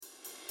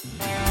Hello,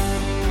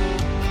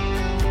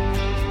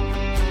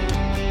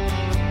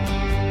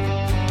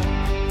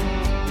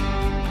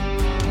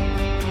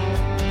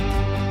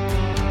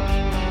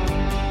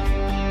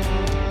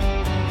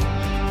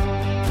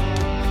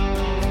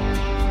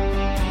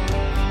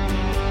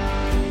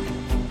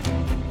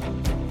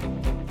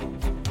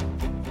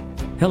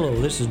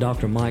 this is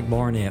Dr. Mike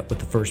Barnett with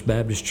the First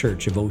Baptist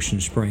Church of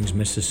Ocean Springs,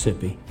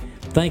 Mississippi.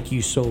 Thank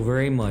you so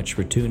very much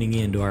for tuning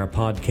in to our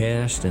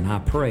podcast, and I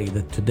pray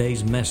that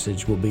today's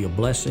message will be a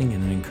blessing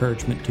and an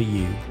encouragement to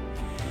you.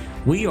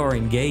 We are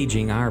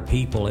engaging our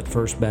people at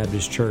First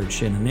Baptist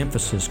Church in an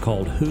emphasis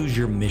called Who's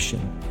Your Mission?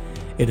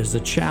 It is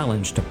a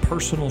challenge to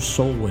personal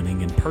soul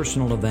winning and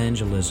personal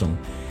evangelism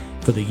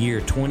for the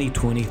year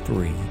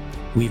 2023.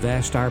 We've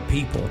asked our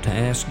people to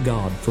ask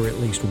God for at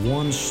least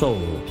one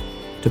soul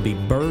to be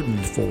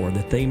burdened for,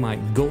 that they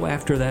might go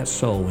after that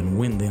soul and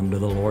win them to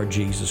the Lord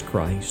Jesus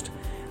Christ.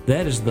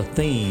 That is the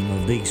theme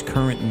of these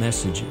current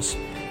messages,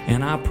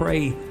 and I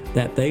pray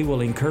that they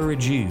will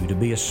encourage you to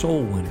be a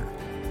soul winner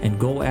and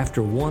go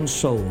after one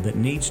soul that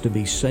needs to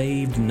be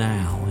saved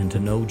now and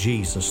to know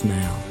Jesus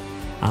now.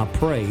 I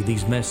pray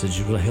these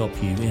messages will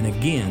help you, and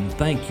again,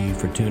 thank you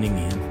for tuning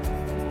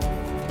in.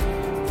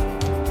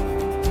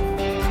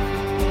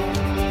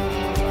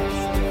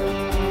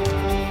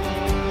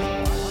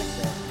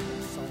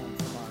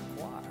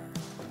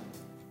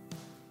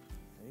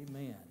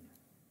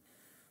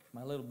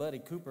 Buddy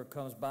Cooper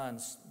comes by and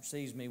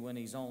sees me when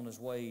he's on his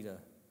way to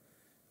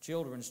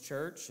children's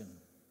church, and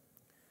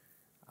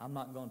I'm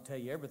not going to tell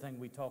you everything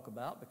we talk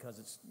about because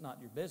it's not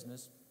your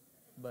business,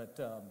 but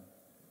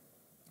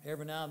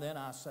every now and then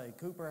I say,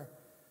 Cooper,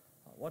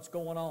 what's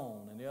going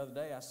on? And the other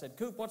day I said,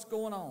 Coop, what's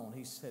going on?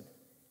 He said,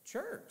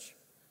 church.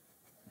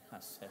 I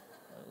said,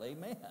 well,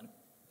 amen.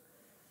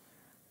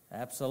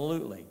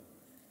 Absolutely.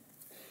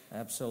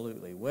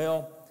 Absolutely.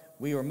 Well,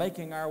 we are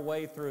making our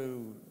way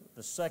through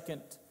the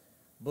second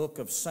book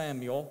of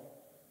Samuel,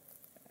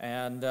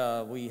 and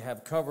we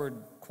have covered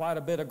quite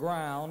a bit of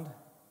ground.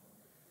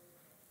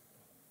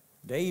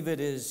 David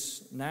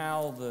is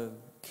now the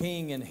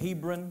king in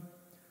Hebron,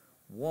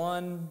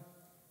 one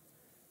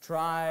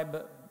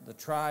tribe, the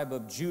tribe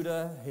of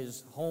Judah,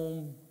 his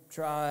home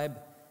tribe,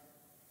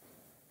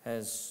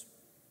 has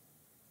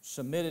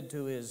submitted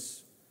to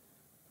his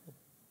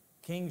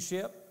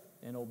kingship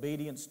in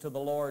obedience to the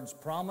Lord's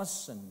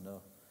promise and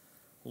the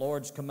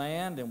Lord's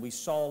command. And we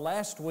saw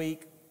last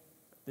week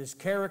this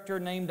character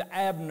named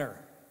Abner.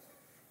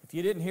 If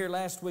you didn't hear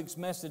last week's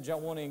message, I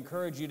want to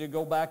encourage you to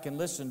go back and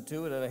listen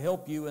to it. It'll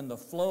help you in the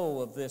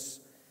flow of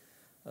this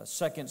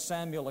 2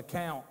 Samuel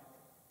account.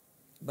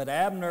 But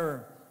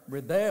Abner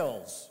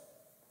rebels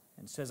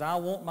and says, I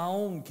want my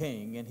own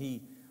king. And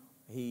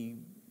he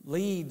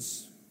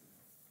leads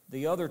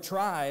the other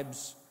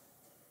tribes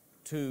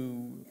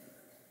to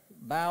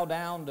bow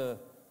down to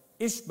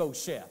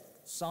Ishbosheth,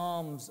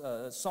 Saul's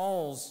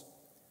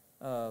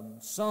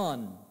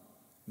son.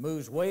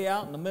 Moves way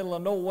out in the middle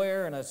of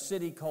nowhere in a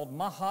city called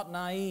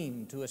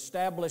Mahatnaim to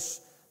establish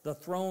the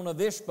throne of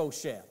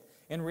Ishbosheth.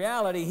 In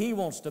reality, he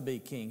wants to be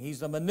king. He's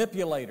the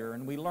manipulator,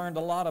 and we learned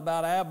a lot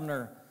about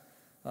Abner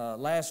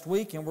last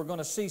week, and we're going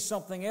to see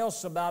something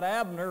else about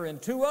Abner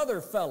and two other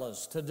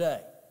fellas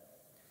today.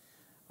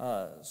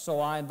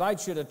 So I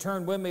invite you to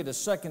turn with me to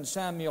 2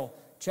 Samuel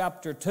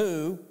chapter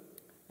 2,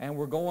 and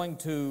we're going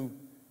to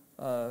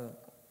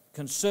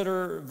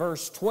consider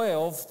verse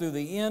 12 through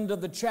the end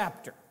of the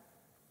chapter.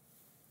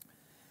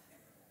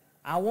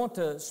 I want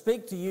to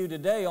speak to you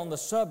today on the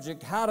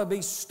subject, how to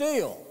be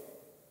still.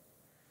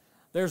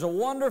 There's a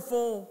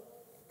wonderful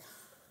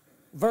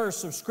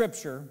verse of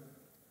Scripture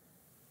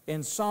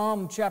in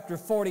Psalm chapter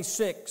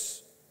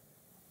 46,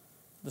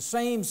 the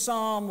same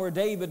psalm where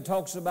David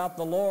talks about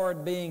the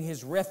Lord being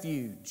his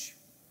refuge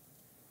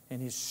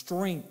and his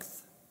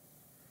strength.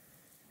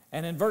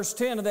 And in verse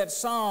 10 of that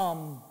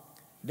psalm,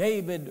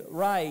 David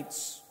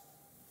writes,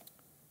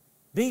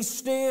 "Be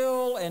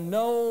still and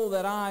know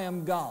that I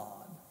am God.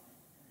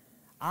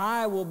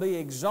 I will be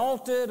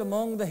exalted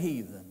among the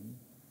heathen.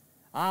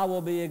 I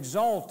will be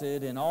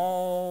exalted in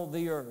all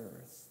the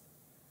earth.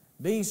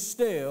 Be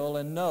still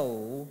and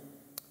know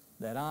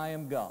that I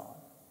am God."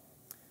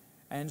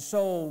 And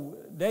so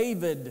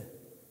David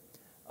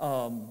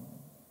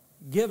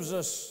gives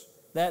us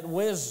that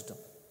wisdom.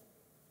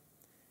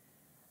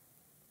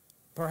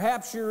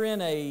 Perhaps you're in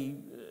a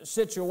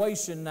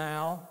situation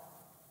now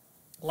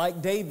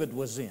like David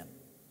was in.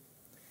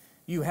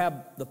 You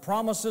have the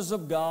promises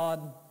of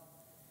God.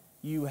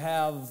 You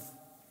have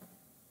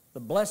the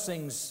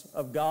blessings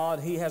of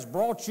God. He has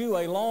brought you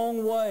a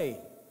long way.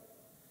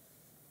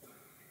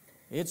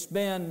 It's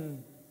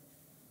been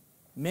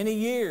many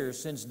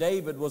years since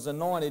David was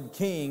anointed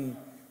king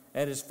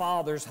at his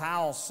father's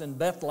house in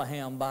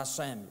Bethlehem by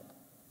Samuel.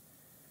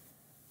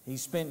 He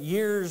spent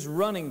years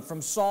running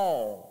from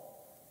Saul,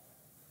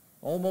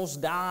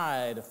 almost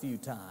died a few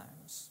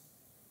times.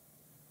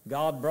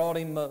 God brought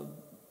him an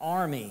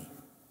army.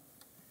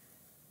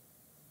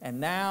 And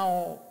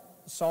now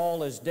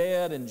Saul is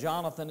dead and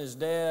Jonathan is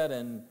dead,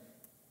 and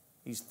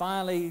he's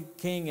finally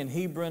king in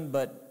Hebron,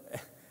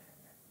 but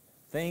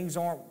things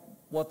aren't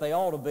what they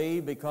ought to be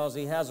because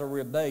he has a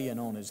rebellion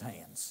on his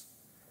hands.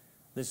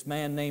 This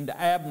man named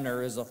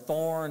Abner is a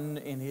thorn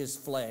in his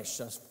flesh,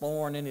 a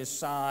thorn in his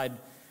side,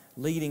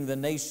 leading the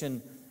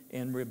nation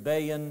in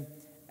rebellion,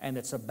 and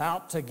it's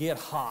about to get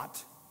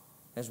hot,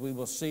 as we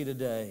will see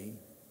today.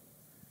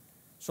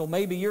 So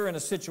maybe you're in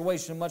a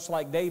situation much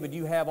like David.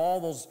 You have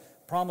all those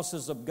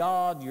promises of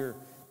God.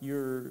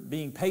 You're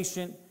being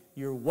patient.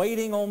 You're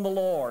waiting on the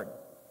Lord.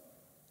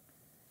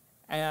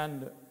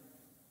 And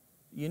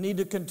you need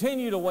to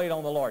continue to wait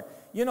on the Lord.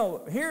 You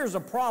know, here's a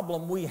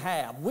problem we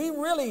have. We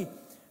really,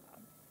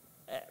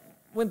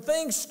 when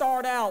things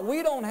start out,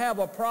 we don't have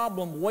a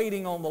problem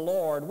waiting on the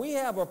Lord. We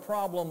have a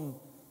problem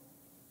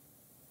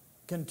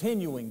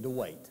continuing to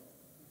wait.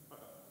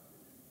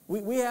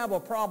 We have a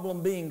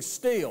problem being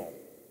still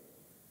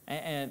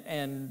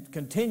and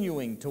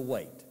continuing to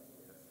wait.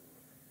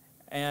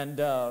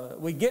 And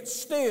we get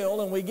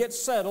still and we get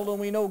settled and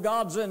we know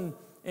God's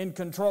in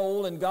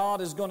control and God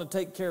is going to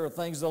take care of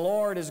things. The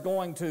Lord is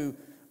going to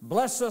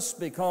bless us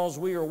because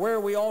we are where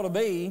we ought to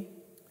be.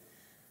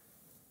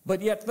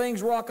 But yet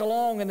things rock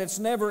along and it's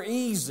never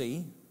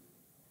easy.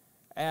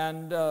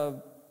 And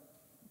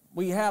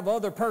we have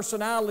other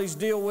personalities to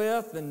deal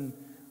with and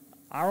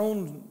our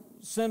own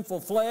sinful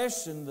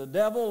flesh and the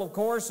devil, of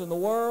course, and the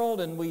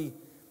world. And we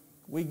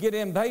get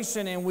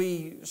impatient and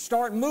we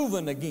start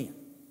moving again.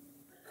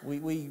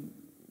 We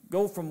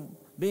go from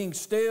being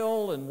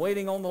still and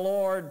waiting on the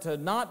Lord to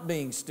not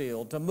being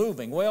still, to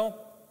moving. Well,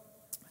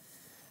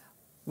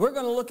 we're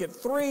going to look at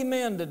 3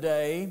 men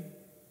today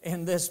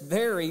in this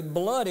very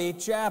bloody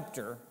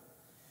chapter.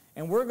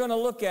 And we're going to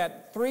look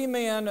at 3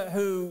 men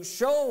who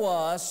show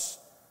us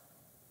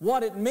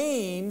what it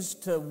means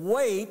to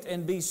wait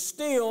and be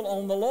still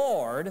on the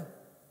Lord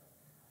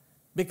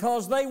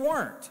because they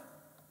weren't.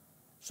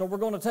 So we're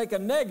going to take a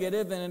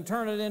negative and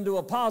turn it into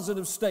a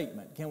positive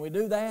statement. Can we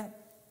do that?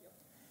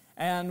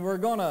 And we're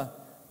going to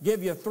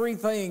give you 3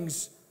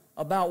 things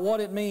about what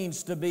it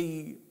means to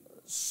be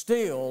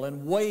still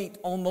and wait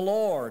on the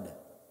Lord.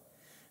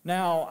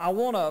 Now, I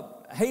want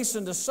to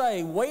hasten to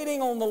say,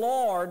 waiting on the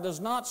Lord does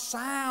not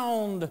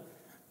sound,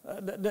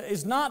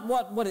 is not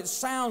what it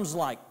sounds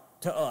like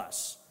to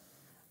us.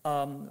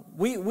 When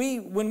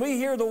we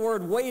hear the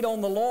word wait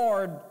on the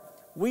Lord,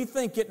 we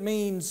think it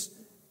means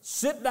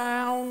sit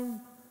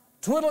down,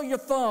 twiddle your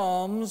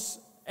thumbs,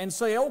 and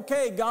say,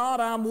 okay, God,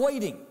 I'm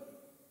waiting.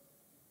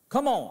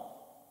 Come on.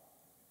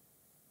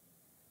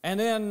 And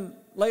then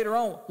later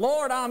on,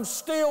 Lord, I'm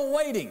still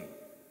waiting.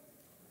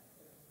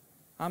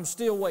 I'm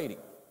still waiting.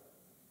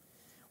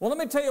 Well, let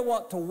me tell you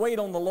what to wait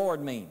on the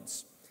Lord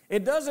means.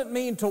 It doesn't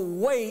mean to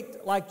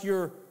wait like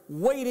you're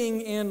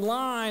waiting in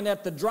line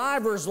at the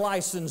driver's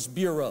license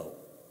bureau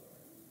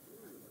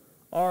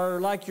or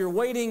like you're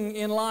waiting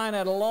in line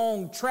at a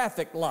long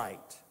traffic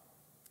light.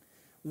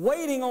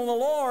 Waiting on the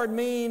Lord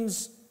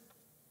means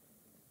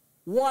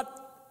what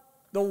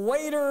the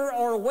waiter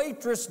or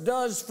waitress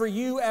does for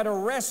you at a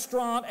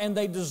restaurant and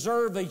they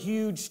deserve a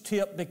huge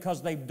tip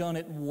because they've done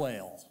it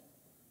well.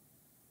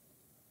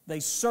 They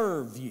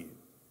serve you.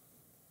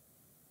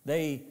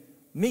 They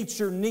meet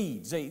your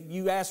needs.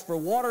 You ask for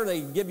water,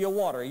 they give you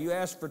water. You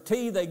ask for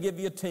tea, they give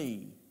you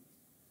tea.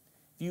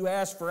 If you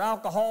ask for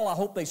alcohol, I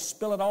hope they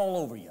spill it all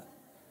over you.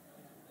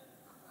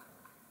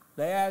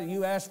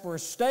 You ask for a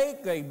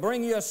steak, they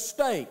bring you a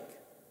steak.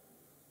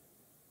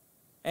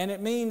 And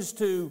it means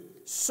to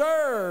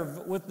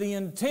serve with the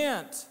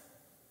intent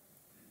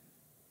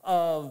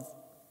of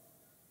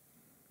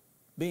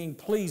being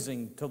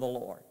pleasing to the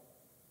Lord.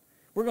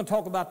 We're going to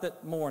talk about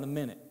that more in a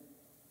minute.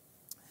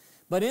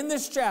 But in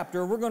this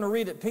chapter, we're going to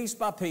read it piece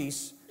by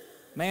piece,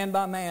 man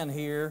by man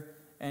here,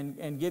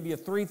 and give you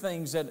 3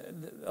 things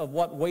of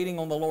what waiting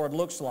on the Lord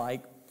looks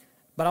like.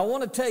 But I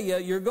want to tell you,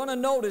 you're going to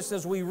notice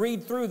as we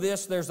read through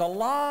this, there's a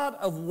lot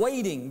of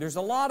waiting. There's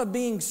a lot of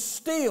being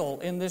still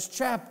in this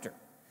chapter.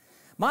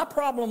 My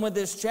problem with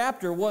this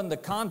chapter wasn't the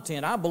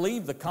content. I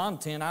believe the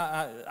content.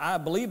 I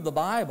believe the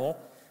Bible.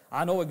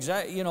 I know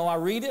exactly, I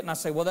read it and I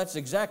say, well, that's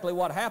exactly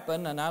what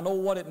happened, and I know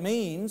what it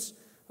means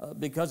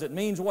because it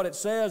means what it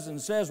says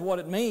and says what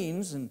it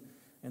means, and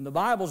the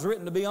Bible's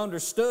written to be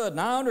understood,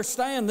 and I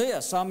understand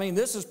this. I mean,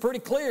 this is pretty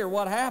clear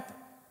what happened.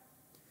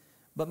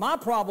 But my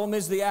problem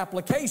is the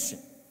application.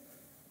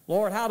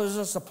 Lord, how does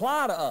this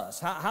apply to us?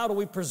 How do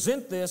we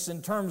present this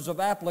in terms of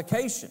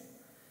application?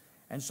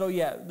 And so,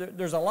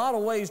 there's a lot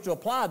of ways to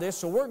apply this,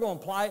 so we're going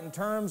to apply it in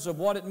terms of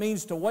what it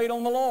means to wait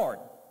on the Lord.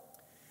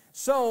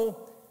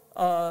 So,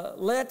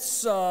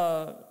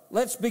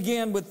 let's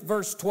begin with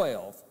verse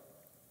 12.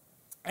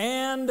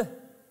 And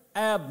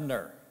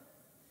Abner.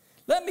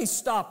 Let me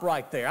stop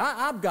right there.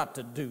 I've got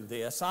to do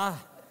this. I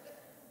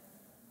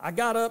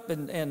got up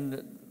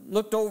and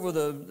looked over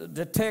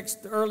the text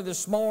early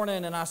this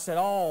morning, and I said,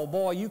 oh,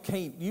 boy, you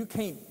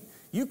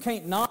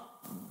can't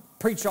not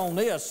preach on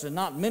this and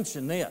not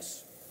mention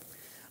this.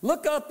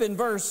 Look up in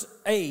verse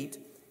 8,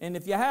 and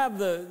if you have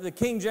the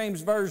King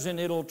James Version,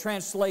 it'll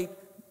translate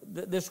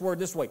this word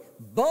this way,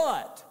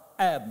 but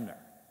Abner.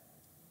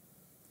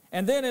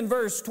 And then in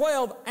verse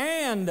 12,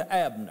 and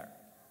Abner.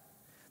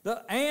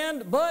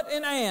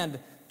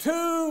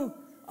 Two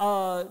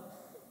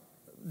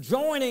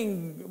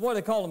joining, what do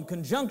they call them,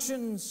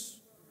 conjunctions.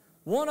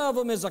 One of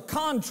them is a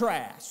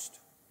contrast.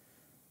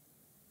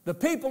 The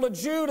people of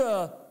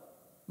Judah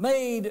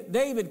made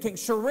David king,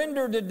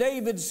 surrendered to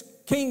David's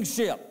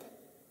kingship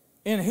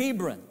in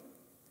Hebron.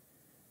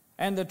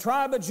 And the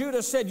tribe of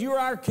Judah said, "You're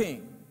our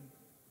king."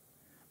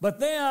 But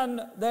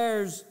then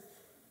there's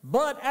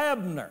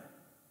Abner.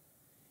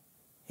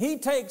 He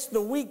takes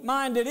the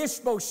weak-minded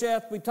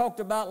Ishbosheth we talked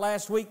about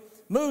last week,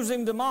 moves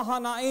him to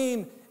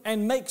Mahanaim,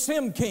 and makes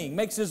him king,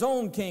 makes his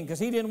own king, because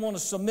he didn't want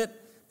to submit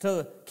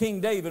to King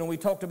David, and we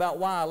talked about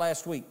why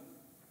last week.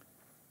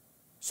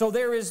 So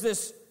there is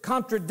this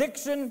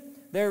contradiction,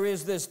 there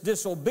is this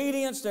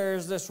disobedience, there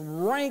is this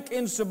rank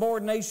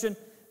insubordination,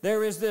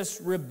 there is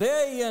this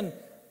rebellion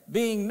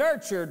being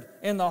nurtured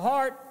in the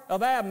heart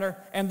of Abner,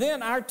 and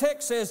then our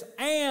text says,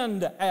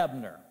 "and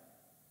Abner."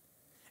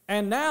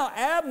 And now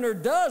Abner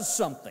does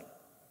something.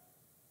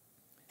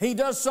 He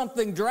does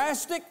something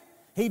drastic,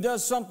 he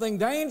does something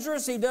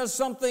dangerous, he does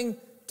something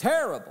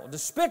terrible,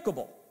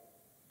 despicable.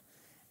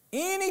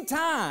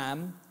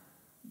 Anytime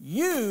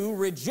you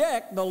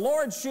reject the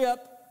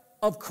lordship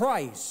of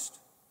Christ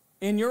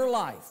in your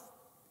life,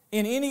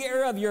 in any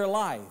area of your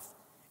life,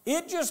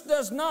 it just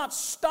does not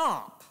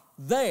stop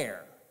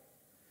there.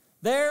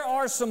 There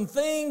are some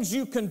things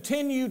you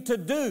continue to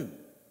do.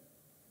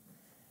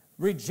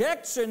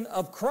 Rejection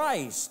of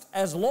Christ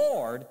as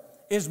Lord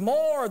is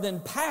more than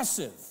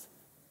passive.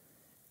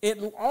 It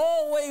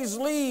always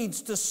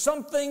leads to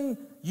something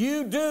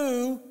you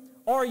do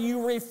or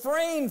you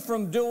refrain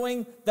from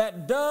doing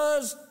that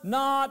does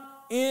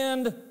not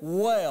end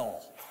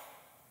well.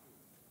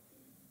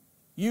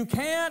 You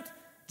can't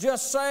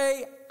just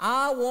say,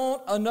 "I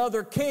want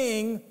another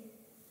king,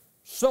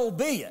 so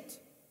be it."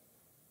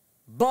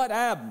 But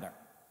Abner.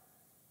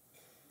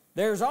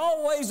 There's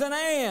always an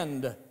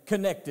 "and"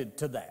 connected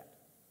to that.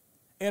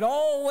 It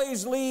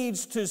always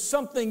leads to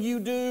something you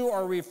do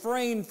or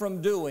refrain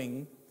from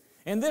doing.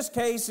 In this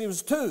case, it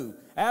was two.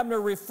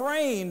 Abner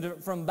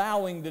refrained from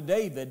bowing to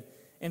David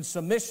in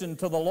submission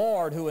to the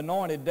Lord who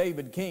anointed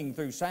David king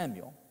through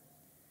Samuel.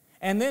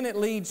 And then it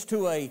leads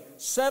to a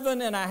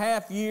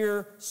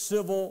 7.5-year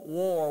civil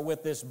war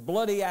with this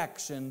bloody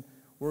action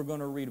we're going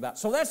to read about.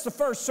 So that's the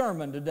first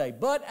sermon today,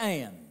 but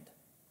and.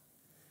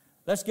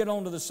 Let's get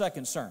on to the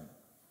second sermon.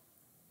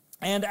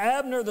 "And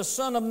Abner the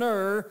son of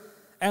Ner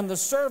and the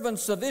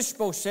servants of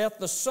Ishbosheth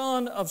the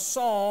son of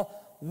Saul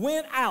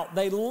went out."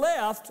 They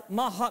left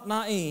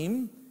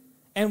Mahanaim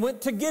and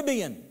went to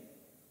Gibeon.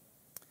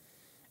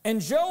 "And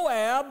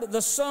Joab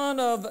the son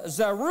of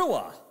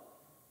Zeruiah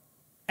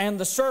and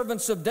the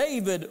servants of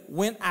David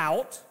went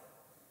out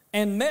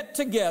and met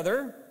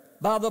together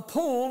by the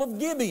pool of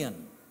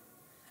Gibeon.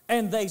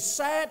 And they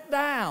sat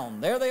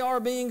down." There they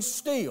are being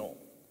still.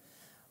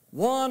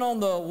 One on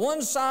the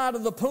one side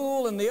of the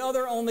pool and the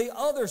other on the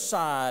other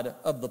side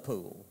of the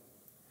pool.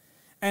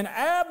 "And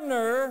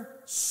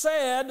Abner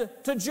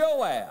said to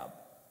Joab,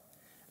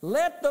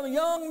 'Let the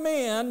young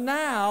men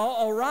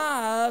now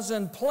arise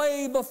and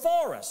play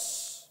before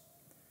us.'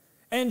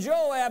 And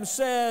Joab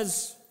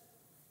says,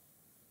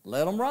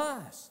 'Let them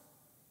rise.'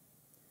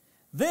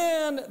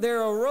 Then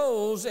there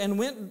arose and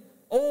went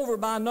over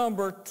by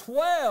number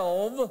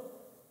 12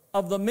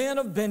 of the men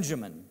of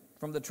Benjamin,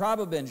 from the tribe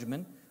of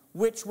Benjamin,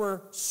 which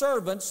were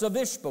servants of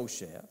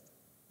Ishbosheth,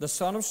 the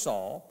son of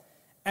Saul,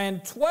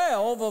 and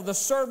 12 of the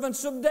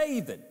servants of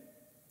David.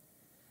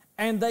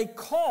 And they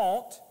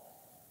caught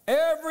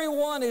every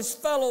one his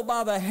fellow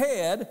by the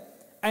head,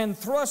 and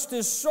thrust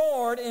his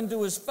sword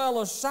into his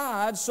fellow's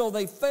side, so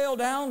they fell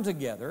down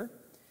together.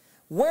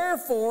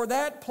 Wherefore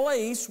that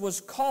place was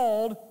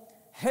called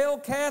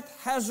Helkath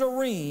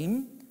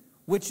Hazarim,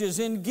 which is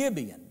in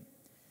Gibeon.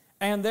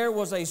 And there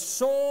was a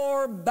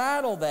sore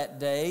battle that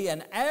day,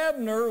 and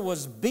Abner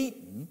was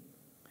beaten,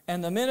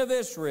 and the men of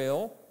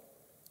Israel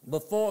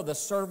before the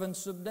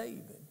servants of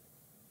David."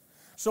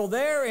 So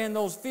there in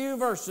those few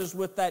verses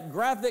with that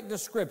graphic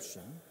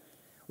description,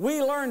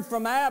 we learn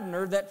from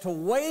Abner that to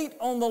wait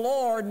on the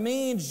Lord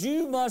means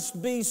you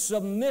must be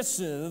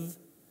submissive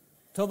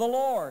to the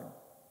Lord.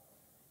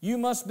 You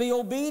must be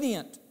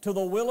obedient to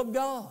the will of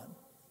God.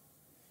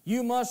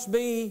 You must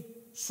be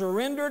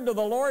surrendered to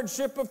the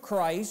lordship of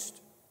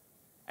Christ,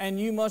 and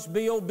you must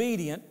be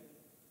obedient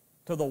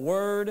to the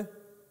word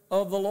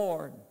of the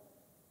Lord.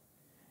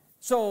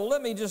 So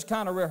let me just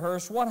kind of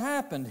rehearse what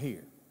happened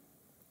here.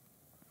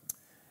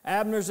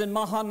 Abner's in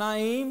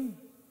Mahanaim,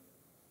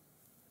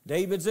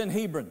 David's in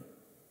Hebron.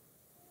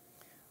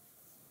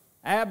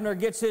 Abner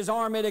gets his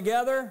army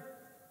together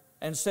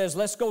and says,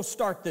 "Let's go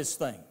start this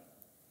thing.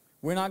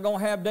 We're not going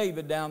to have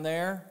David down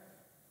there.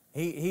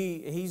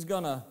 He's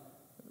going to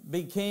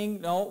be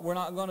king. No, we're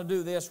not going to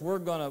do this. We're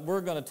going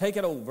to take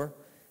it over."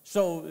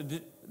 So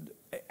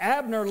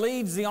Abner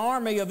leads the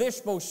army of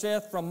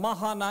Ishbosheth from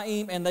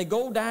Mahanaim, and they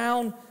go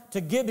down to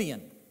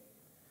Gibeon.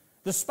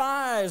 The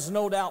spies,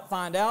 no doubt,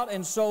 find out,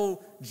 and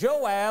so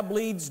Joab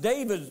leads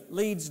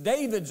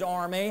David's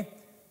army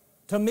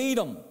to meet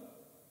them.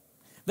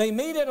 They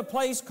meet at a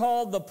place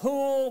called the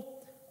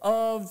pool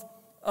of,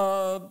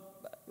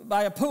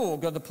 by a pool,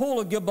 the pool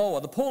of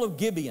Gilboa, the pool of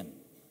Gibeon.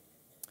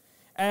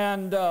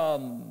 And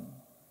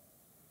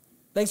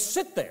they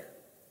sit there.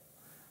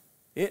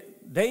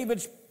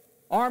 David's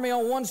army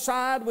on one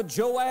side with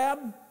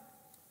Joab,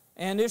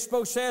 and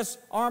Ishbosheth's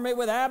army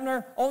with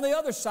Abner on the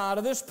other side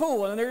of this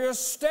pool, and they're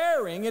just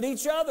staring at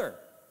each other.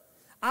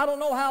 I don't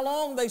know how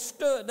long they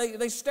stood.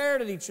 They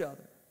stared at each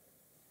other.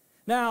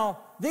 Now,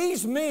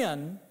 these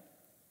men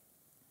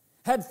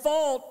had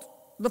fought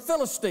the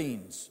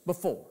Philistines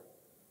before.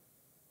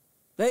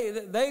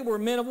 They were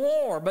men of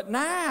war, but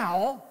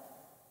now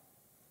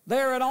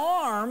they're at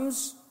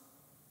arms,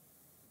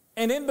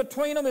 and in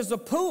between them is a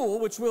pool,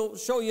 which we'll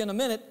show you in a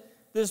minute.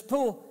 This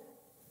pool,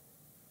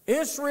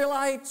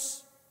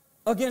 Israelites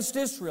against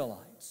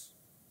Israelites.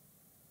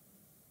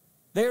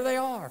 There they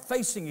are,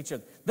 facing each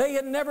other. They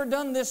had never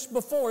done this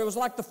before. It was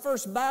like the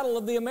first battle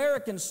of the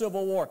American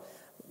Civil War.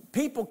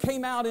 People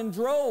came out in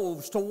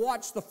droves to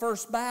watch the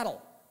first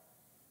battle.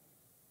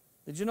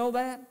 Did you know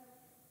that?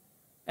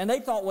 And they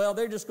thought, well,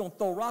 they're just going to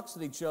throw rocks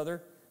at each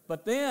other.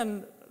 But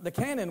then the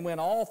cannon went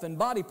off and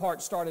body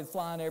parts started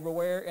flying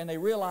everywhere, and they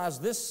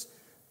realized this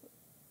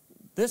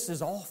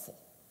is awful.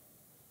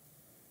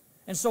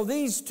 And so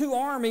these two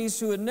armies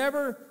who had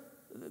never,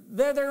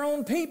 they're their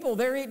own people.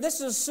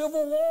 This is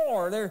civil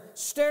war. They're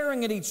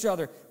staring at each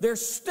other. They're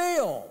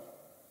still.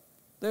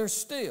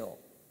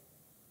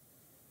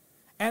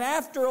 And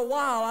after a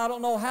while, I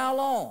don't know how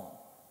long,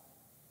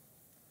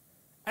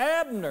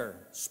 Abner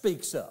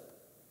speaks up.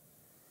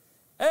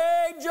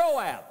 Hey,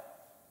 Joab,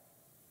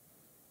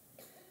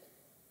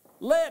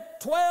 let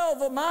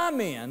 12 of my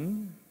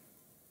men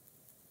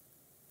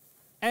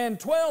and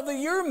 12 of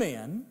your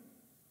men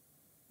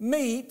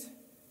meet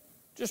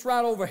just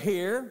right over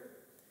here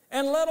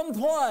and let them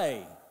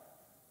play.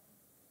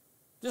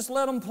 Just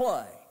let them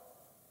play.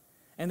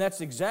 And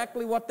that's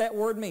exactly what that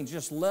word means,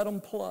 just let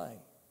them play.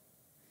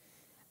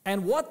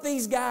 And what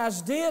these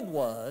guys did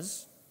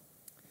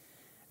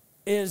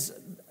is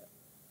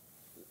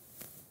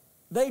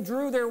they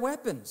drew their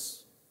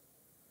weapons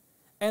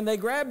and they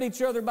grabbed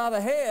each other by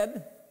the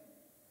head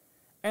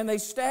and they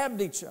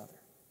stabbed each other.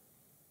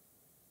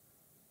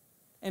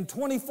 And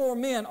 24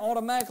 men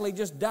automatically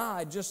just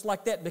died just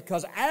like that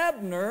because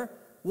Abner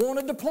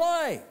wanted to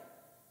play.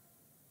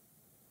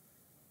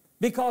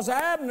 Because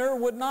Abner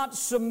would not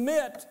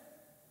submit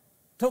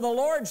to the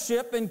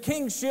lordship and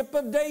kingship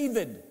of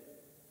David.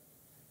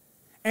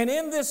 And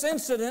in this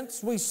incident,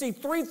 we see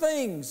three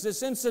things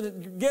this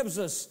incident gives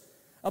us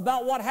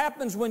about what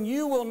happens when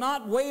you will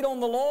not wait on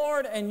the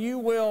Lord and you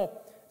will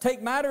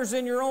take matters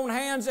in your own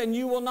hands and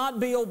you will not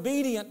be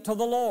obedient to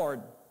the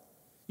Lord.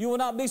 You will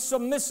not be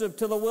submissive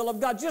to the will of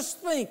God. Just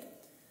think,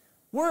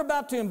 we're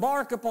about to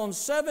embark upon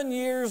 7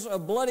 years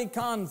of bloody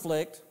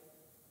conflict.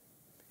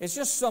 It's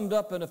just summed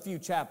up in a few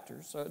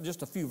chapters,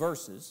 just a few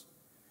verses.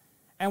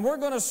 And we're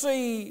going to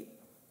see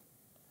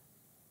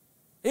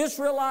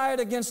Israelite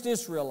against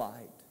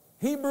Israelite,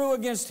 Hebrew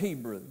against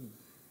Hebrew,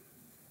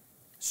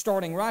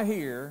 starting right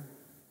here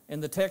in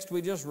the text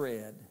we just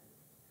read.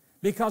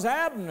 Because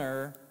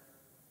Abner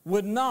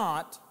would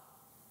not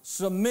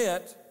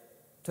submit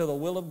to the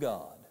will of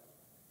God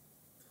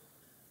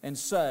and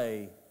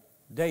say,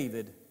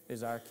 David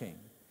is our king.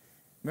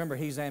 Remember,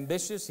 he's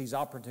ambitious, he's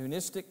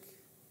opportunistic,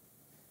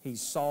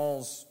 he's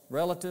Saul's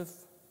relative.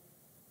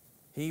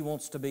 He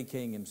wants to be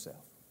king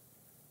himself.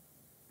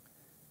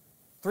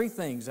 Three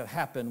things that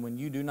happen when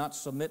you do not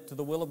submit to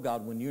the will of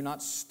God, when you're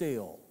not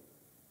still,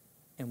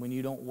 and when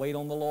you don't wait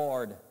on the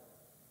Lord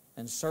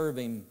and serve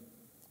Him.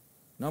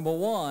 Number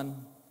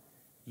one,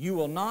 you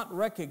will not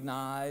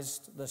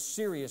recognize the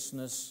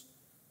seriousness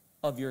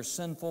of your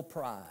sinful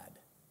pride.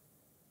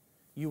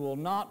 You will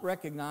not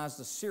recognize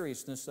the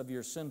seriousness of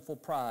your sinful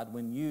pride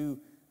when you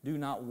do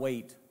not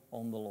wait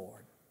on the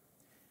Lord.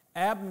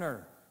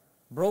 Abner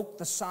broke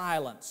the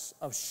silence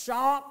of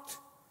shocked,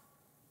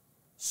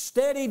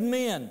 steadied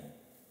men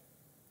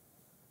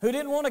who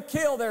didn't want to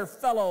kill their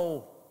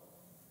fellow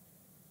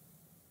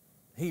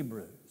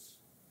Hebrews.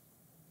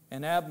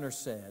 And Abner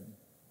said,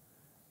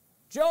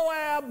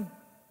 Joab,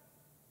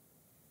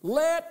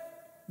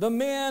 let the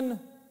men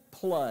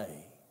play.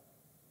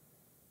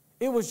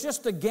 It was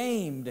just a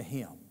game to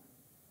him.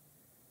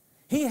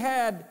 He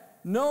had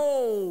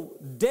no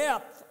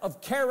depth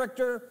of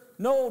character,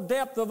 no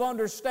depth of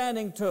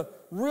understanding to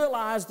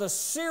realize the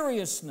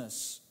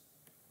seriousness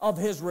of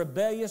his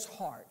rebellious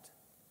heart.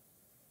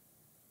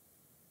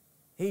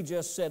 He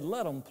just said,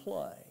 let them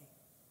play.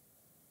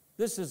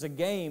 This is a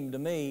game to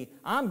me.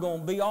 I'm going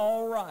to be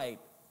all right.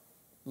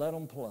 Let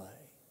them play.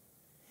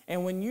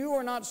 And when you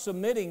are not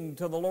submitting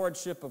to the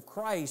lordship of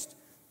Christ,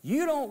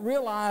 you don't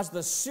realize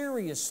the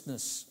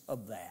seriousness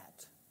of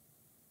that.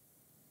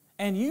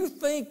 And you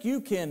think you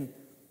can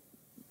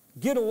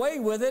get away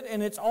with it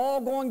and it's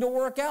all going to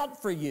work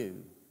out for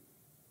you.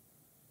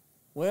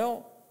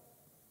 Well,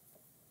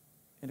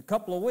 in a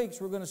couple of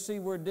weeks, we're going to see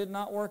where it did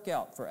not work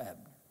out for Abner.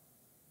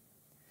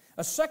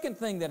 A second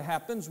thing that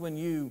happens when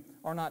you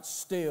are not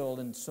still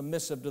and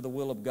submissive to the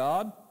will of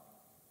God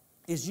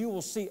is you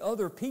will see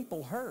other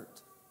people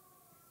hurt.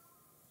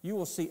 You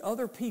will see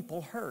other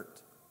people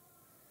hurt.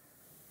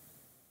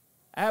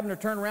 Abner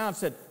turned around and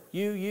said,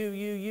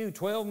 you,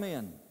 12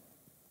 men.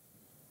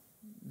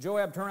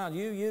 Joab turned around,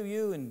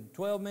 you, and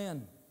 12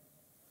 men.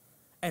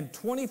 And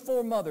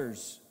 24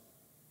 mothers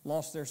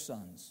lost their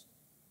sons.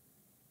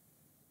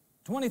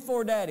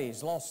 24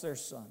 daddies lost their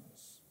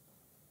sons.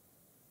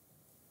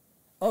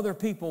 Other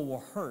people were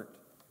hurt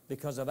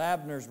because of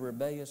Abner's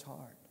rebellious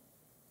heart.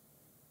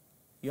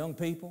 Young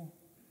people,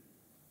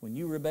 when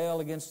you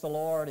rebel against the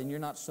Lord and you're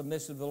not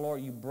submissive to the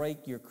Lord, you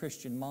break your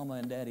Christian mama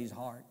and daddy's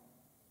heart.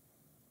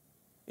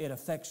 It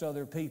affects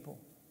other people.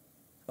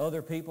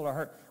 Other people are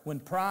hurt. When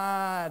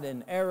pride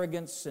and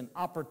arrogance and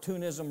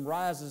opportunism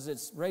raises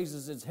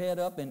its head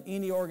up in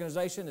any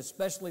organization,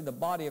 especially the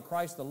body of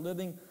Christ, the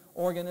living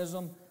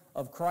organism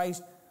of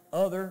Christ,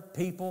 other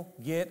people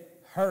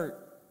get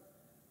hurt.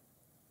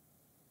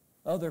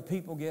 Other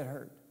people get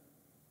hurt.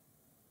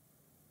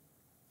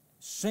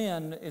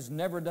 Sin is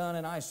never done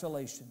in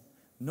isolation.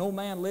 No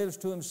man lives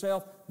to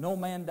himself. No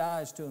man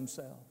dies to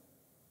himself.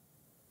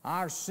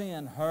 Our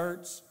sin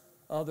hurts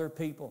other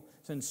people.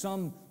 In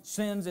some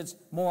sins, it's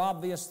more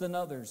obvious than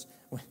others.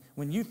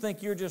 When you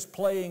think you're just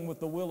playing with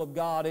the will of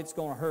God, it's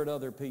going to hurt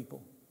other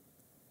people.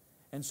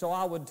 And so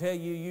I would tell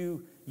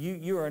you,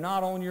 you are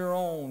not on your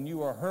own.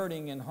 You are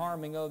hurting and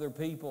harming other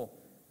people.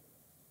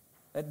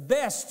 At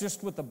best,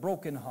 just with a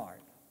broken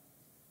heart.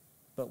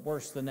 But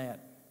worse than that.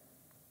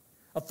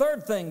 A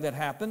third thing that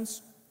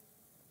happens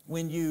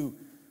when you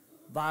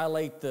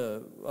violate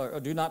or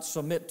do not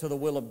submit to the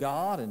will of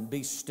God and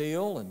be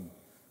still and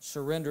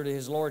surrender to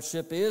His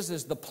Lordship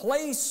is the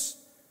place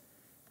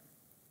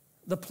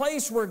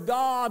where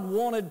God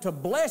wanted to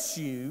bless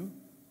you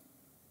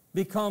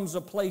becomes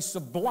a place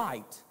of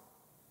blight.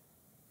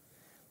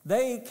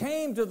 They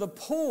came to the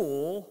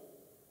pool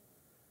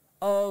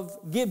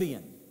of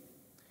Gibeon.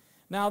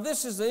 Now,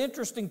 this is an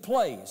interesting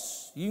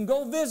place. You can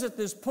go visit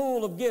this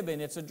pool of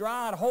Gibeon. It's a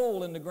dried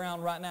hole in the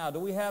ground right now.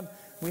 We have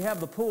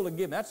the pool of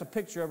Gibeon. That's a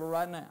picture of it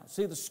right now.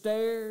 See the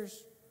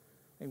stairs?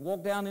 You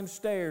walk down them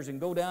stairs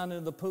and go down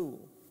into the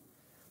pool.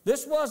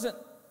 This wasn't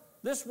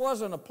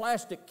a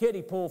plastic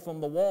kiddie pool from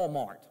the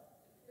Walmart.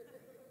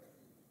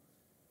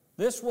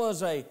 This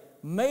was a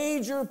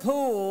major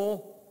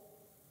pool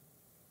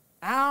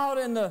out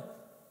in the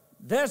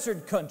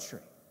desert country.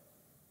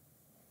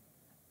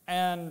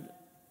 And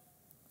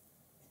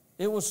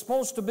it was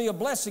supposed to be a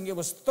blessing. It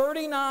was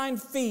 39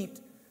 feet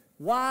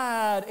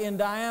wide in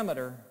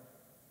diameter,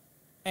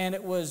 and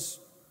it was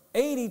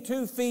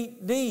 82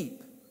 feet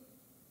deep.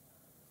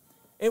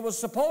 It was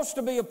supposed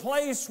to be a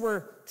place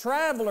where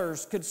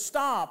travelers could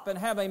stop and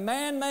have a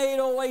man-made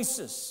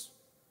oasis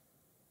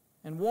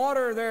and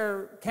water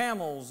their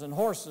camels and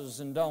horses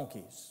and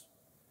donkeys.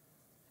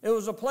 It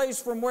was a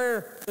place from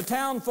where the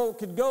town folk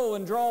could go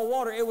and draw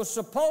water. It was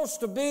supposed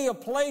to be a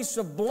place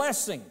of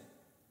blessing.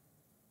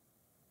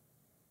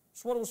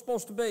 That's what it was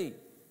supposed to be.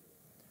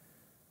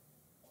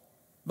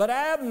 But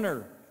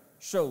Abner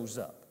shows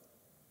up.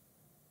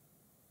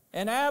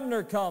 And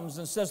Abner comes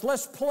and says,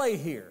 let's play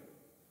here.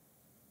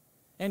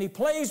 And he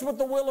plays with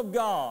the will of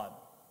God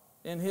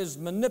in his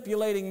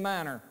manipulating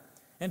manner.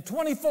 And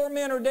 24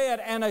 men are dead,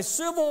 and a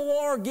civil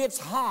war gets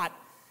hot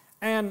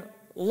and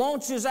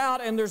launches out,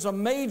 and there's a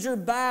major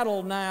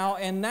battle now,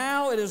 and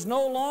now it is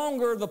no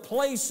longer the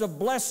place of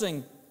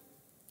blessing.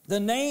 The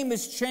name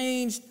is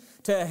changed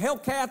to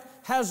Helkath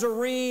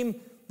Hazarim,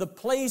 the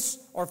place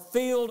or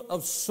field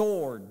of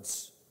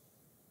swords.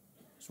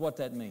 That's what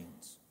that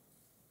means.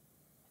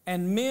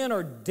 And men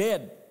are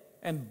dead,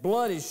 and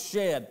blood is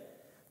shed,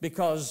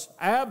 because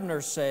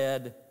Abner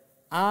said,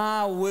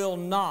 I will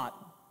not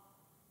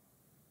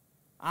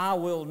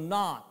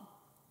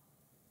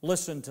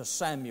listen to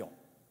Samuel,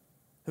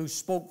 who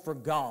spoke for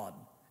God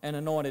and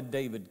anointed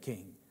David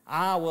king.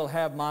 I will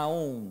have my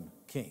own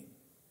king.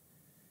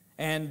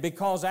 And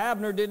because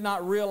Abner did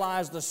not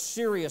realize the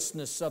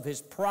seriousness of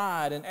his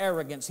pride and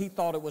arrogance, he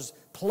thought it was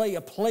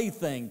a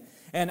plaything.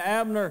 And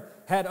Abner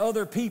had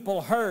other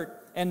people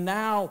hurt, and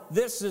now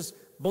this is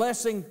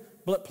blessing.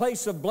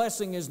 Place of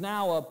blessing is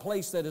now a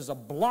place that is a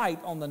blight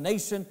on the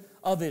nation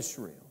of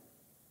Israel.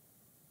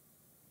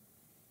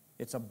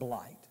 It's a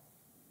blight.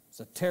 It's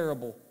a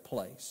terrible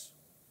place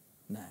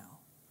now.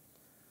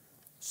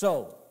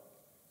 So,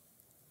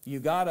 you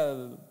got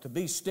to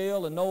be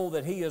still and know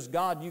that He is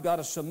God. You got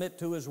to submit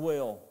to His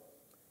will.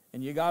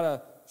 And you got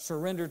to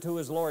surrender to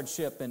His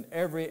Lordship in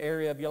every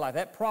area of your life.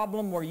 That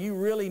problem where you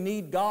really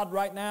need God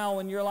right now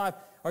in your life,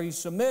 are you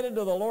submitted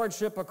to the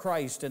Lordship of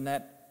Christ in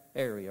that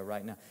area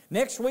right now?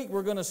 Next week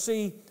we're going to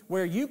see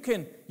where you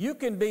can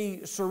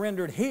be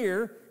surrendered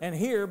here and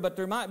here, but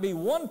there might be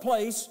one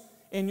place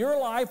in your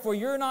life where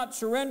you're not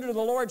surrendered to the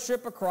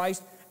Lordship of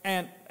Christ,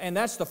 and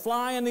that's the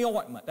fly in the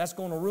ointment. That's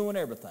going to ruin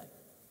everything.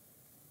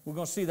 We're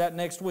going to see that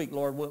next week,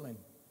 Lord willing.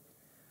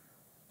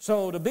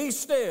 So to be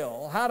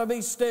still, how to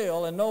be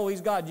still and know He's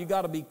God, you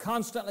got to be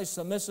constantly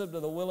submissive to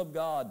the will of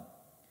God.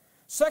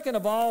 Second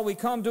of all, we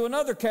come to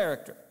another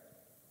character.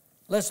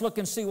 Let's look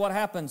and see what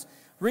happens.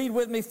 Read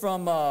with me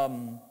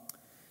from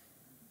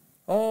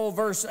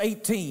verse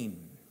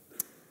 18.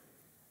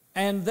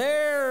 And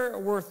there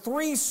were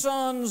 3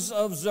 sons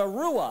of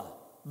Zeruiah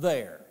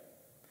there,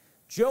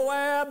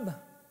 Joab,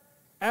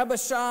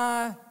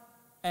 Abishai,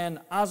 and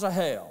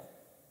Asahel.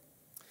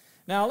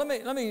 Now,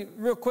 let me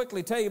real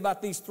quickly tell you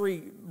about these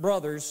 3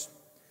 brothers.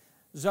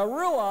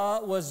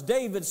 Zeruiah was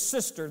David's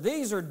sister.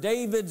 These are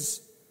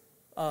David's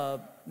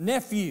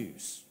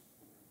nephews.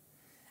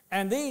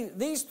 And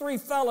these 3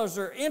 fellows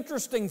are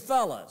interesting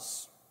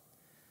fellas.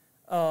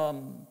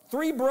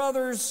 3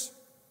 brothers.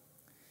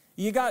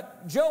 You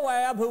got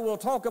Joab, who we'll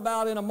talk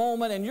about in a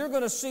moment, and you're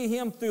going to see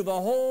him through the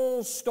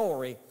whole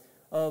story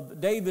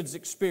of David's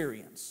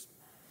experience.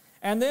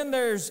 And then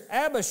there's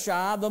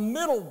Abishai, the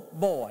middle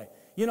boy.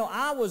 You know,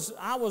 I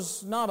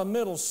was not a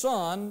middle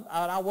son.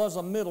 I was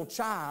a middle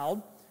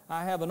child.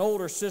 I have an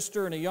older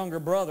sister and a younger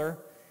brother.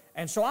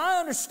 And so I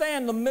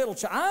understand the middle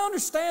child. I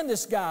understand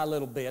this guy a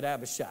little bit,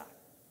 Abishai.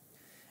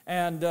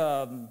 And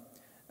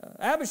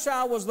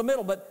Abishai was the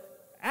middle,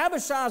 but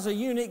Abishai's a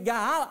unique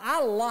guy.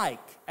 I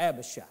like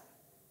Abishai.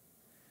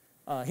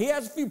 He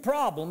has a few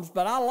problems,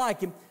 but I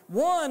like him.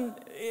 One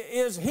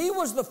is he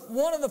was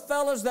one of the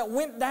fellows that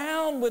went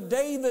down with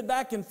David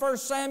back in 1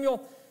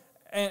 Samuel.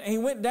 And he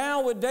went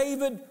down with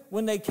David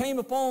when they came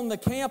upon the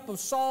camp of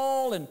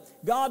Saul, and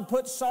God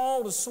put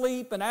Saul to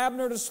sleep and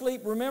Abner to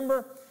sleep,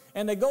 remember?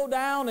 And they go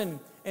down,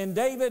 and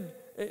David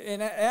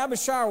and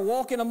Abishai are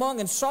walking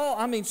among, and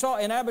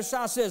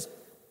Abishai says,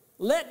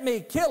 "Let me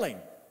kill him."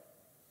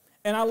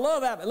 And I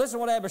love that. Listen to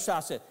what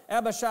Abishai said.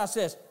 Abishai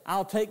says,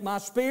 "I'll take my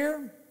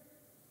spear,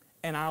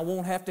 and I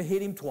won't have to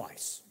hit him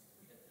twice."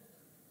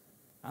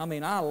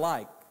 I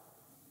like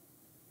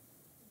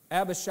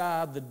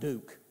Abishai the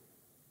Duke.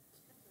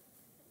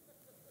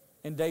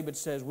 And David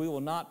says, we will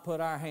not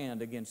put our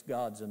hand against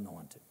God's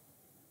anointed.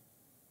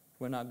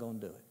 We're not going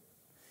to do it.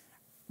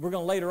 We're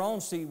going to later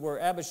on see where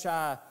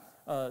Abishai,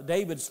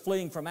 David's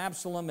fleeing from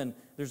Absalom, and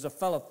there's a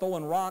fellow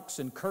throwing rocks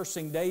and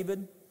cursing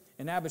David.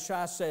 And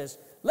Abishai says,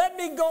 "Let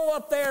me go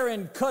up there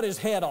and cut his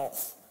head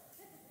off."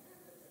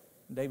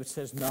 And David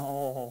says,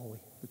 "No,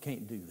 we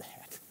can't do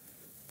that.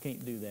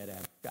 Can't do that,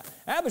 Abishai."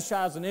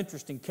 Abishai's an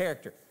interesting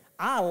character.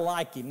 I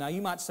like him. Now,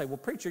 you might say, "Well,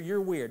 preacher,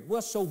 you're weird."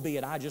 Well, so be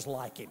it. I just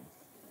like him.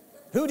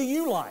 Who do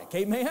you like?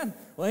 Amen?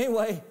 Well,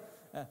 anyway,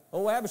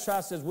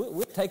 Abishai says,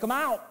 we'll take them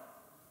out.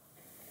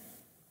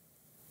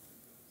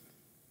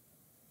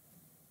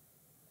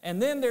 And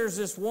then there's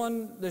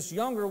this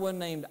younger one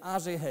named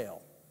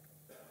Asahel.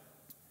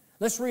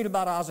 Let's read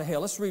about Asahel.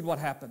 Let's read what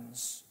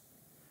happens.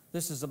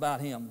 This is about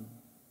him.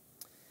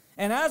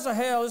 And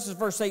Asahel, this is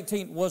verse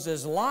 18, was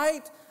as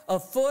light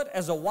of foot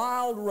as a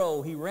wild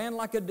roe. He ran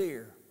like a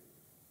deer.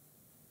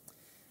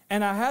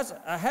 And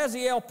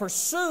Ahaziel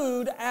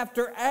pursued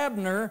after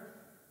Abner,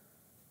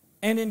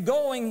 and in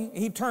going,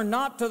 he turned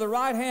not to the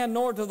right hand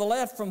nor to the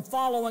left from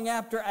following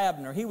after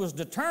Abner. He was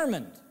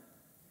determined.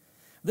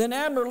 Then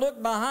Abner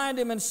looked behind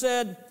him and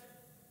said,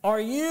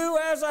 "Are you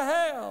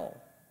Asahel?"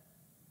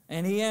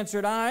 And he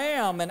answered, "I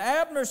am." And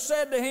Abner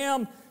said to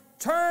him,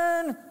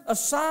 "Turn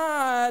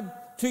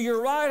aside to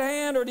your right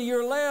hand or to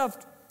your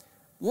left.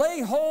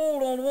 Lay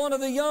hold on one of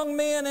the young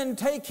men and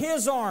take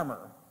his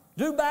armor.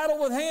 Do battle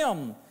with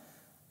him."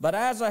 But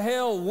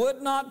Asahel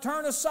would not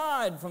turn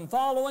aside from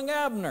following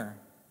Abner.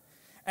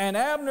 And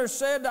Abner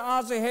said to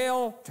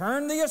Asahel,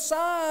 "Turn thee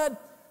aside,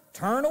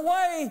 turn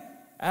away.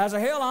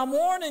 Asahel, I'm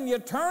warning you,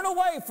 turn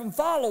away from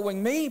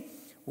following me.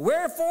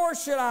 Wherefore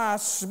should I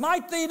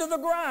smite thee to the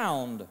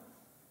ground?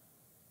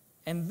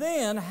 And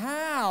then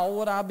how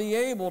would I be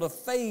able to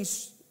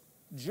face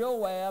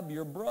Joab,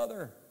 your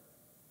brother?"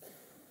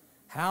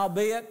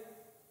 Howbeit,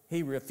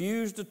 he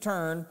refused to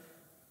turn.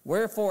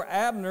 Wherefore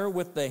Abner,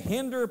 with the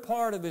hinder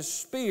part of his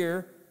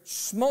spear,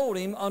 smote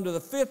him under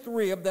the 5th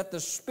rib, that the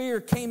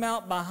spear came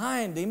out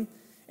behind him,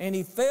 and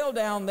he fell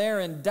down there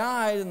and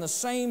died in the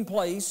same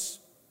place.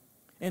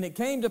 And it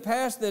came to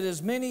pass that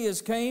as many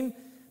as came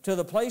to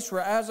the place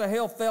where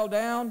Asahel fell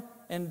down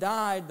and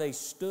died, they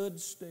stood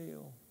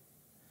still.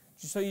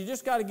 So you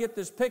just got to get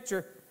this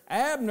picture.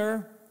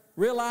 Abner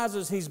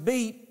realizes he's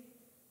beat.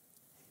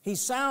 He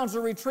sounds a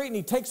retreat and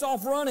he takes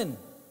off running.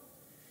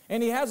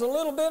 And he has a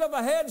little bit of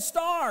a head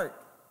start.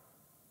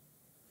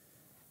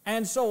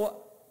 And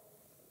so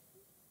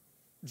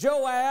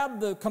Joab,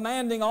 the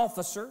commanding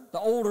officer, the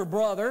older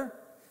brother,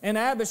 and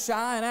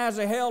Abishai and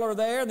Asahel are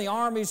there, and the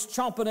army's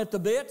chomping at the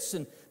bits,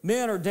 and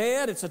men are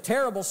dead. It's a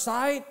terrible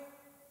sight.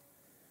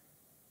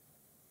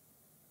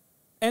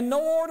 And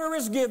no order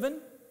is given.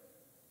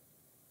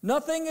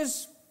 Nothing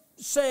is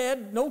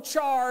said. No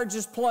charge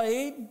is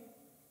played.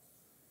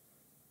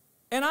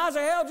 And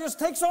Asahel just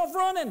takes off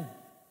running.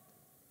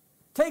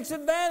 Takes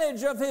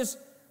advantage of his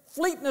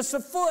fleetness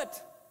of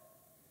foot.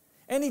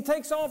 And he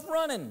takes off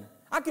running.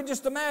 I could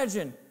just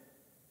imagine.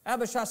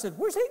 Abishai said,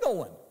 "Where's he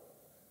going?"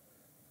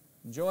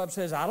 And Joab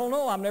says, "I don't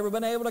know. I've never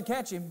been able to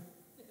catch him."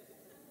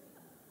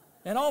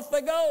 And off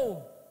they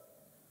go.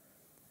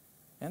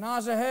 And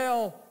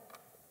Asahel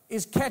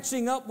is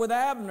catching up with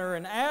Abner,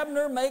 and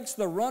Abner makes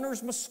the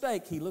runner's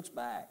mistake. He looks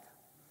back.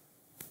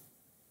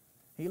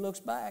 He looks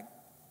back.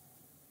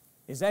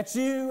 Is that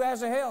you,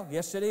 Asahel?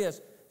 Yes, it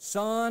is.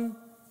 Son,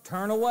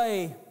 turn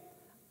away.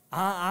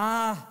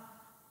 I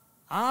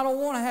don't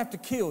want to have to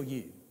kill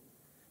you.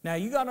 Now,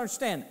 you got to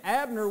understand,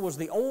 Abner was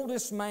the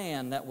oldest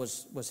man that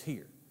was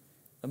here,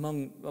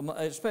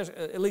 especially,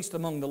 at least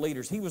among the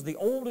leaders. He was the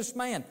oldest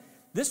man.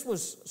 This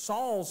was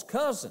Saul's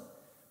cousin.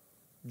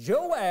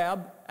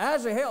 Joab,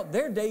 Asahel,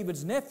 they're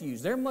David's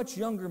nephews. They're much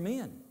younger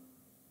men.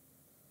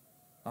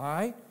 All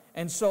right?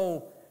 And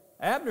so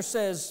Abner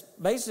says,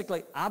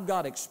 basically, I've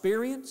got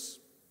experience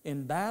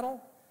in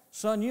battle.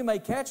 Son, you may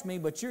catch me,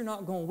 but you're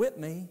not going to whip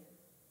me.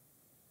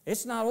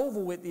 It's not over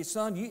with you,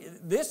 son.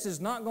 This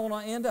is not going to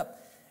end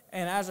up.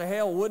 And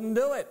Asahel wouldn't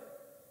do it.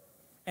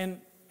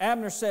 And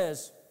Abner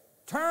says,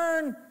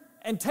 turn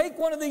and take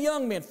one of the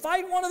young men.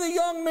 Fight one of the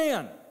young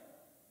men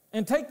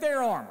and take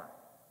their armor.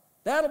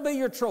 That'll be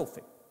your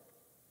trophy.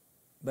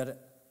 But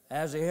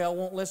Asahel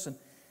won't listen.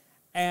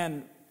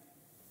 And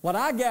what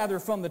I gather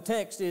from the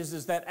text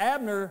is that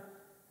Abner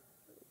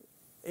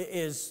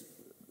he's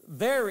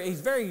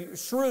very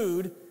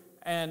shrewd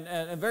and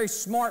a very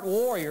smart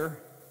warrior.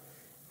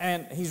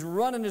 And he's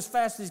running as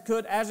fast as he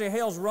could.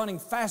 Asahel's running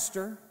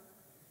faster.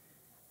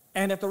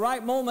 And at the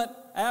right moment,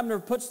 Abner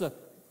puts the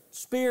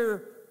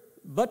spear,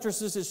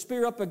 buttresses his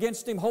spear up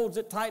against him, holds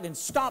it tight, and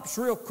stops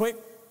real quick.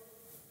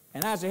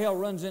 And Asahel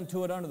runs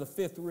into it under the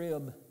fifth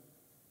rib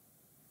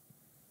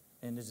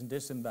and is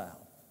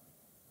disemboweled.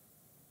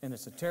 And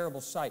it's a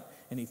terrible sight.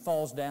 And he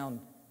falls down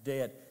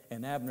dead.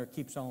 And Abner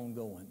keeps on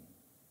going.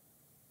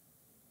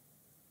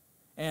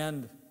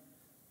 And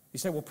you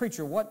say, well,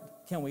 preacher,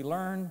 what can we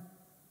learn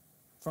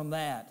from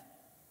that?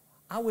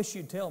 I wish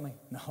you'd tell me.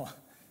 No.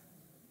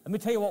 Let me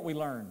tell you what we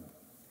learned.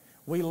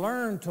 We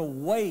learned to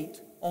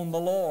wait on the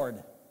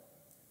Lord.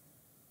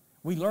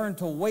 We learn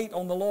to wait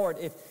on the Lord.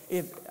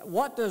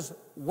 What does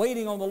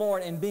waiting on the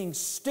Lord and being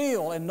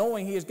still and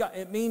knowing He has got,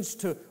 it means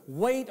to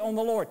wait on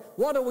the Lord.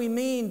 What do we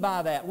mean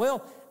by that?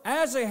 Well,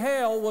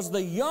 Asahel was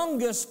the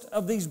youngest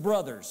of these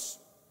brothers.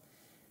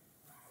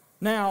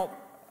 Now,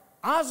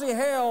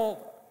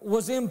 Asahel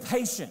was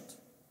impatient.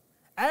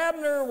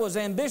 Abner was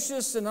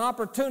ambitious and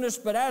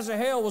opportunist, but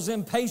Asahel was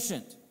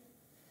impatient.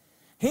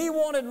 He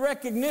wanted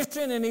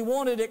recognition, and he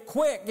wanted it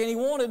quick, and he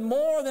wanted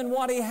more than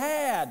what he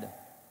had.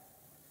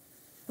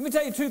 Let me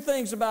tell you two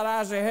things about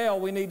Asahel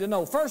we need to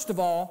know. First of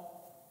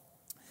all,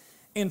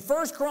 in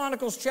 1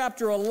 Chronicles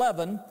chapter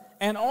 11,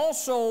 and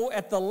also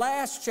at the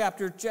last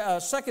chapter,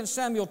 2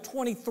 Samuel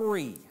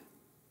 23,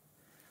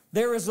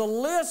 there is a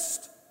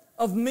list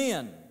of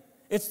men.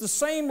 It's the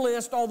same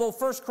list, although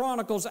 1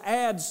 Chronicles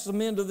adds some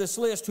men to this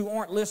list who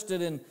aren't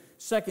listed in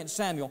 2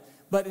 Samuel.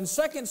 But in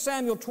 2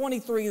 Samuel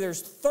 23,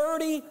 there's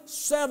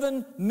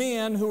 37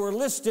 men who are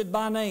listed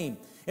by name.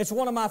 It's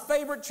one of my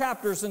favorite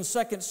chapters in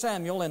 2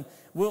 Samuel, and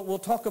we'll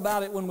talk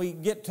about it when we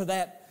get to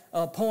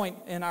that point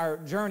in our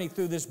journey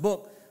through this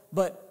book.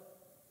 But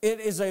it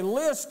is a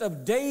list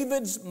of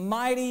David's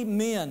mighty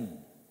men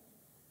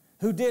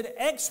who did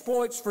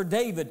exploits for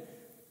David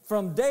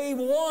from day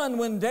one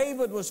when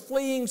David was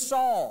fleeing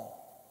Saul.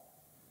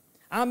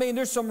 I mean,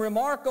 there's some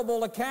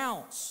remarkable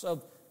accounts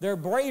of their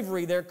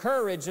bravery, their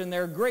courage, and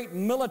their great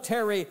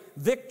military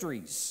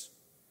victories.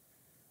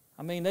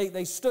 I mean,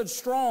 they stood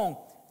strong.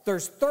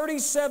 There's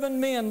 37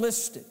 men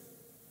listed.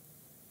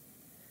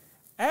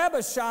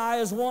 Abishai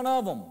is one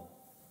of them.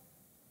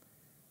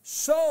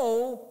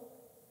 So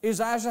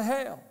is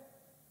Asahel.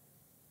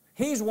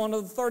 He's one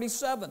of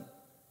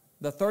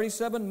the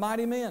 37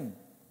 mighty men.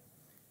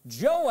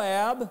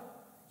 Joab,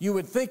 you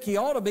would think he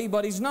ought to be,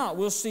 but he's not.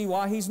 We'll see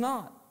why he's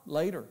not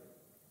later.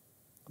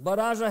 But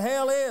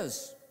Asahel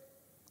is.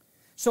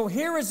 So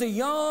here is a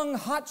young,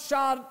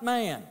 hotshot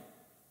man.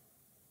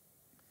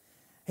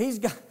 He's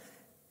got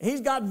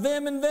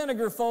vim and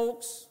vinegar,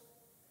 folks.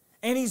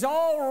 And he's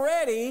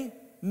already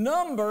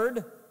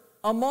numbered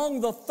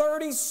among the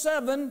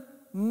 37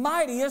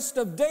 mightiest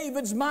of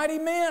David's mighty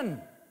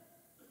men.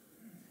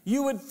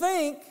 You would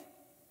think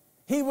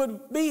he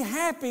would be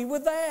happy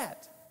with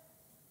that.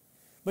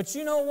 But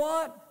you know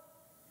what?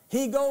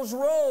 He goes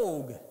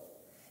rogue.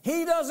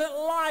 He doesn't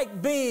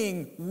like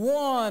being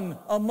one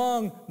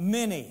among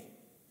many.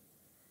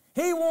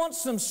 He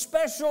wants some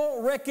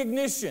special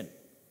recognition.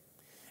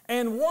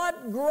 And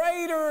what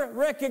greater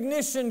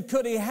recognition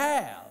could he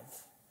have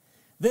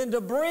than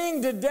to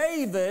bring to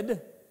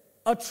David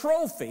a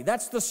trophy?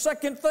 That's the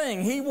second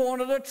thing. He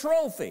wanted a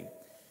trophy.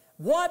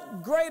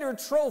 What greater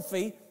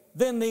trophy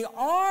than the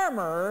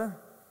armor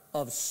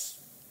of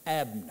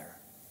Abner?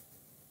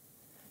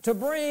 To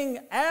bring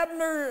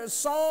Abner,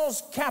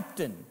 Saul's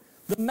captain,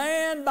 the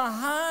man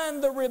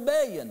behind the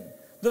rebellion,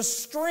 the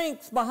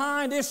strength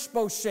behind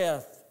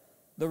Ishbosheth,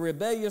 the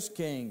rebellious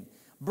king.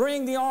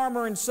 Bring the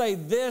armor and say,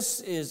 this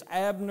is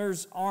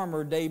Abner's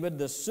armor, David.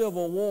 The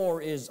civil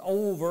war is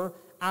over.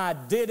 I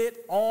did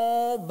it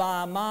all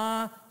by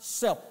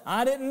myself.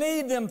 I didn't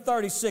need them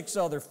 36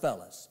 other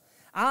fellas.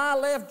 I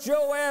left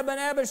Joab and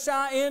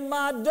Abishai in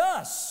my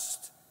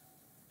dust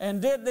and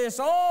did this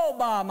all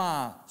by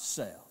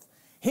myself.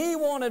 He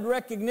wanted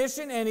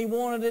recognition, and he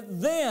wanted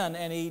it then,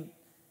 and you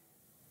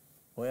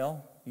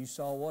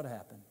saw what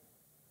happened.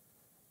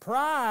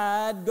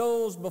 Pride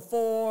goes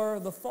before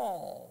the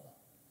fall,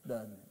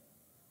 doesn't it?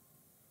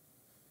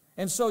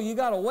 And so you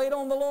got to wait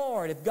on the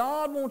Lord. If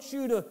God wants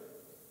you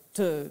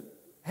to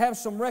have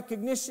some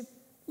recognition,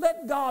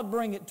 let God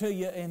bring it to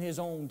you in His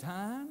own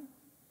time.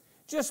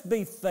 Just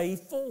be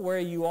faithful where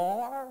you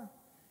are.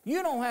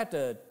 You don't have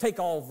to take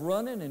off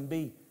running and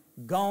be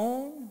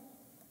gone.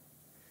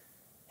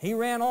 He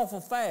ran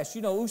awful fast.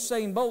 You know,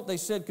 Usain Bolt, they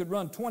said, could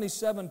run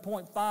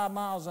 27.5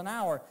 miles an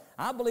hour.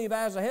 I believe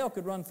Asahel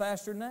could run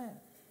faster than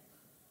that.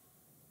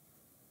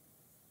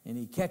 And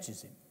he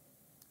catches him.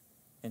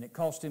 And it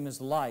cost him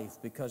his life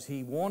because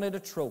he wanted a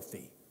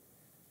trophy.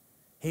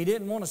 He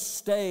didn't want to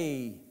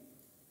stay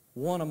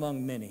one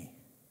among many.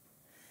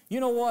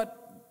 You know what?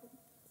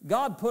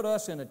 God put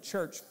us in a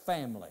church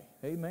family.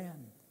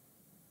 Amen.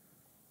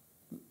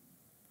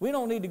 We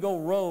don't need to go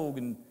rogue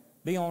and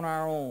be on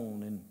our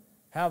own and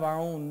have our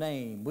own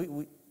name.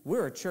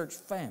 We're a church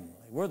family.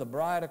 We're the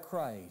bride of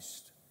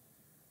Christ.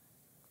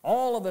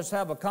 All of us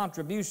have a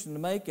contribution to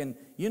make, and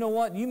you know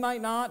what? You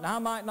might not, and I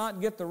might not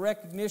get the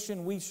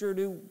recognition we sure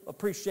do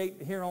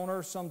appreciate here on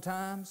earth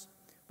sometimes,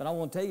 but I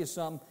want to tell you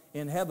something.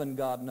 In heaven,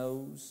 God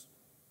knows,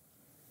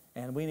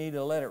 and we need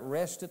to let it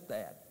rest at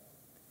that,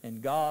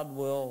 and God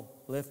will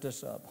lift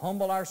us up.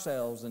 Humble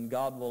ourselves, and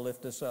God will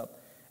lift us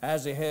up.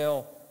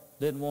 Asahel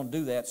didn't want to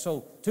do that.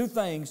 So, two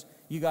things.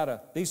 You got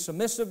to be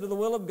submissive to the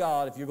will of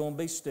God if you're going to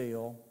be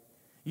still.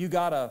 You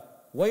got to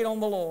wait on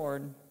the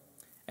Lord,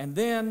 and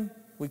then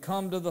we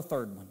come to the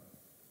third one.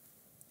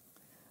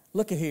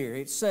 Look at here.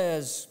 It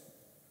says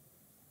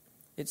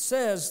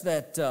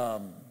that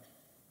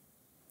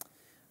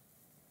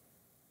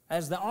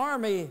as the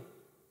army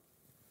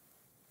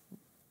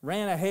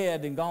ran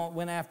ahead and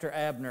went after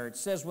Abner, it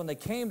says when they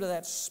came to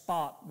that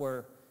spot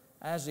where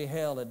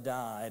Asahel had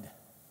died,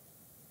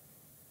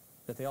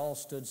 that they all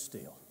stood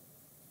still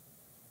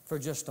for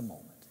just a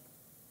moment.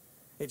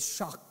 It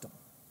shocked them.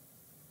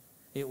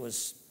 It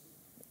was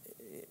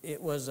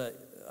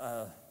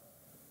a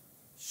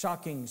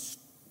shocking,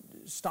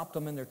 stopped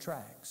them in their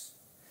tracks.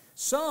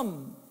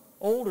 Some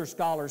older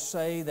scholars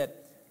say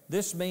that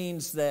this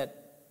means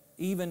that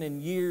even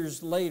in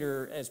years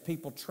later, as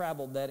people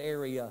traveled that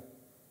area,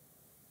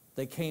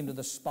 they came to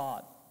the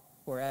spot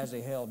where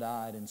Asahel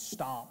died and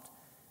stopped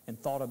and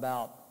thought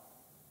about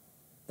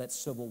that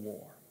civil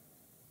war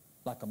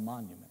like a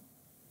monument.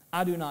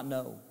 I do not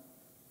know,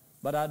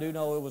 but I do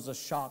know it was a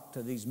shock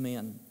to these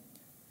men.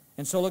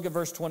 And so look at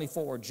verse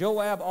 24.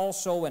 Joab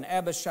also and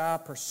Abishai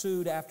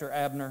pursued after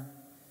Abner.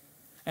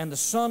 And the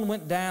sun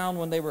went down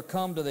when they were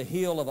come to the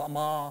hill of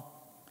Ammah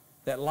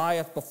that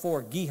lieth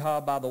before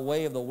Gihah by the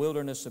way of the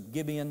wilderness of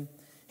Gibeon.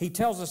 He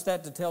tells us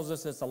that to tell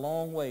us it's a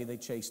long way they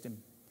chased him.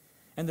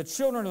 And the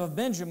children of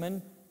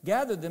Benjamin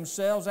gathered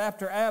themselves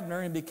after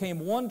Abner and became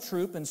one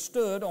troop and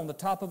stood on the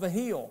top of a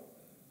hill.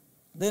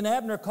 Then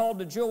Abner called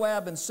to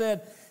Joab and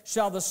said,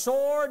 Shall the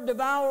sword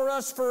devour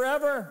us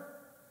forever?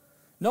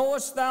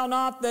 Knowest thou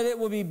not that it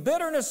will be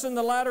bitterness in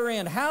the latter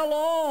end? How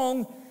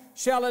long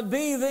shall it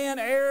be then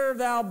ere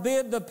thou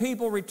bid the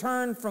people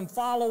return from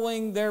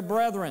following their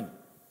brethren?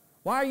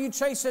 Why are you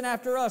chasing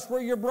after us?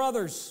 We're your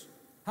brothers.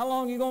 How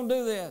long are you going to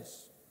do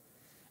this?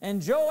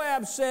 And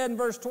Joab said in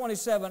verse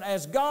 27,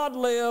 As God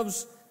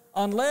lives,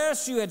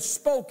 unless you had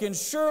spoken,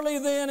 surely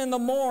then in the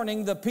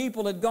morning the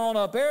people had gone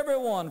up,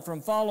 everyone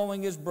from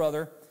following his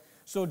brother.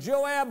 So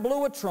Joab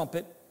blew a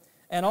trumpet,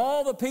 and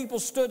all the people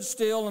stood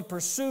still and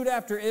pursued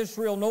after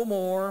Israel no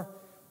more,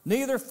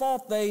 neither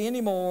fought they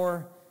any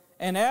more.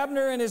 And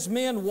Abner and his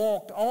men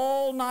walked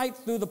all night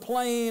through the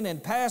plain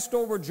and passed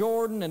over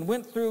Jordan and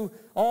went through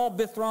all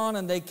Bithron,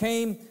 and they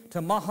came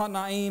to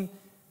Mahanaim.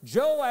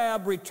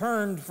 Joab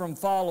returned from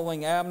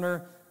following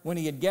Abner. When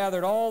he had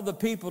gathered all the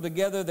people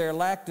together, there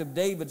lacked of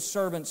David's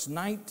servants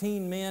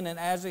 19 men, and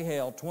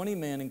Asahel 20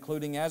 men,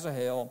 including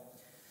Asahel.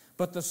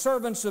 But the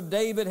servants of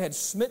David had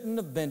smitten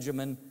of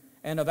Benjamin,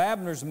 and of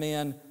Abner's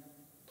men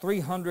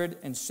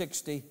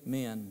 360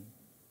 men.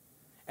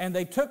 And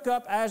they took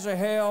up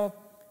Asahel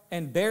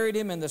and buried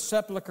him in the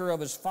sepulchre of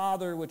his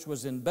father, which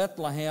was in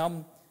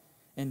Bethlehem.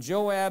 And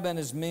Joab and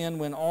his men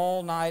went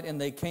all night, and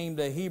they came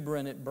to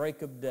Hebron at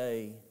break of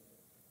day.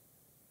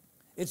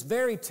 It's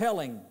very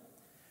telling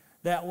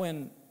that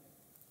when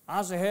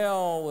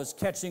Asahel was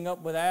catching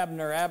up with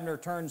Abner, Abner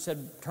turned and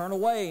said, Turn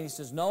away. And he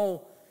says,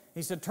 No.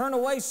 He said, Turn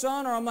away,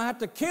 son, or I'm going to have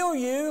to kill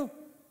you.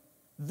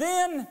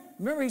 Then,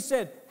 remember he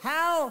said,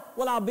 How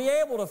will I be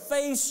able to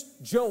face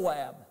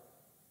Joab?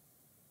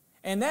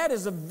 And that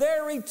is a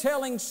very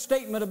telling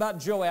statement about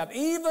Joab.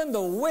 Even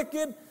the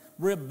wicked,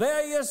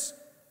 rebellious,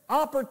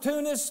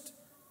 opportunist,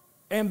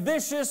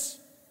 ambitious,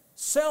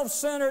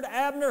 self-centered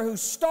Abner who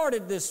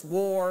started this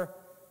war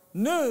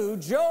knew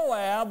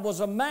Joab was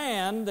a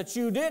man that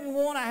you didn't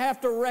want to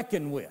have to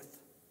reckon with.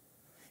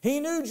 He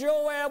knew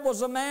Joab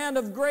was a man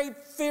of great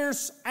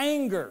fierce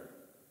anger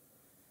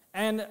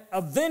and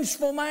a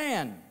vengeful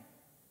man.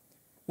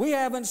 We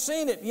haven't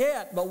seen it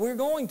yet, but we're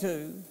going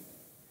to.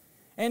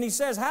 And he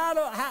says,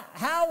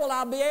 how will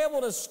I be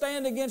able to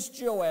stand against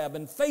Joab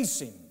and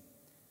face him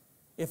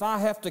if I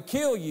have to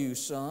kill you,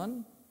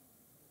 son?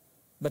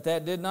 But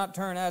that did not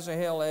turn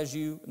Asahel, as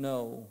you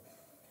know.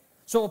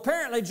 So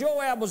apparently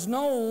Joab was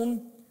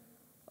known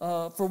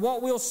for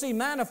what we'll see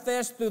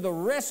manifest through the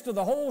rest of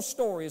the whole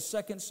story of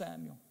 2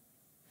 Samuel.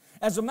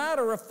 As a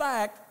matter of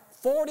fact,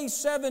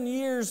 47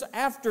 years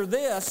after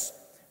this,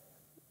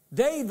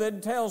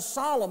 David tells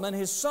Solomon,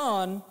 his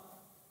son,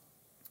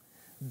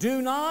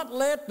 do not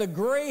let the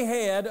gray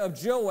head of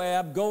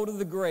Joab go to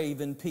the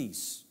grave in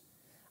peace.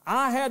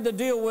 I had to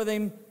deal with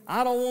him.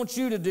 I don't want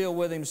you to deal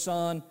with him,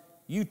 son.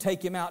 You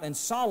take him out. And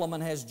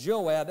Solomon has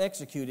Joab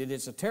executed.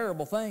 It's a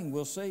terrible thing,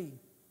 we'll see.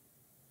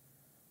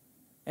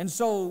 And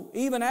so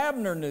even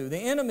Abner knew, the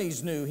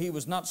enemies knew he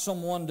was not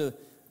someone to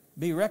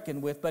be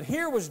reckoned with. But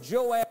here was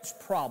Joab's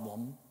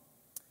problem.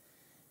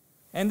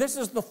 And this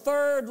is the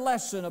third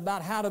lesson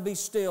about how to be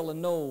still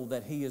and know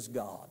that He is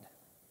God.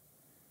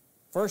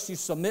 First, you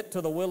submit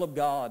to the will of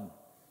God,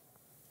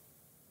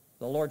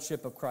 the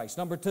Lordship of Christ.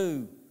 Number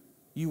two,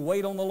 you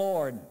wait on the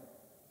Lord.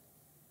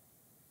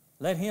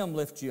 Let Him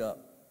lift you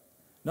up.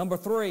 Number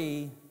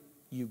three,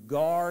 you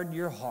guard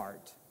your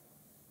heart.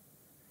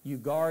 You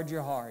guard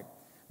your heart.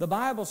 The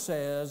Bible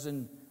says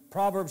in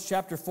Proverbs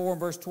chapter 4 and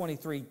verse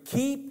 23,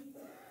 keep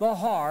the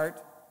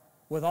heart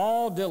with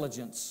all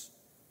diligence,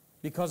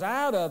 because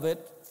out of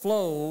it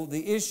flow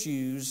the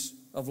issues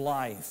of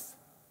life.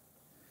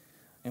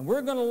 And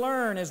we're going to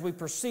learn as we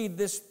proceed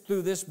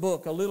through this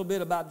book a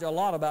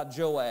lot about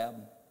Joab.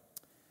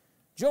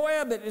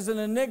 Joab is an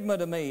enigma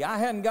to me. I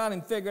hadn't got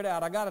him figured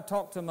out. I got to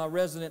talk to my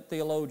resident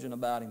theologian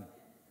about him.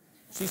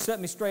 She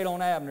set me straight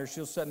on Abner.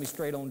 She'll set me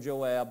straight on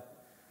Joab.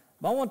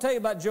 But I want to tell you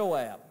about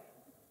Joab.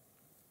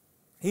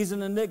 He's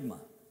an enigma.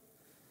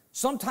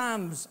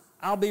 Sometimes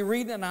I'll be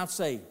reading it and I'll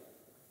say,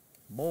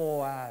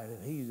 boy,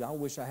 I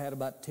wish I had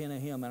about 10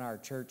 of him in our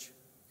church.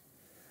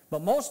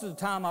 But most of the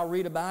time I'll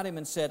read about him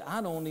and said, I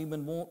don't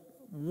even want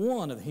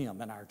one of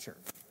him in our church.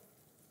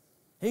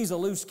 He's a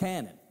loose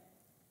cannon.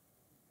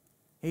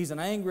 He's an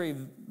angry,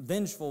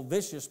 vengeful,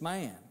 vicious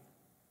man.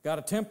 Got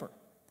a temper.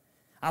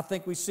 I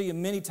think we see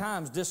him many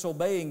times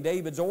disobeying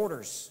David's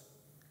orders,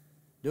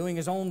 doing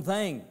his own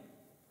thing,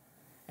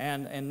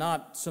 and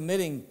not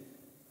submitting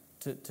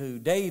to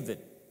David.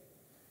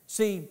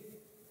 See,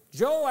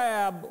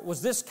 Joab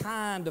was this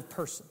kind of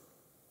person.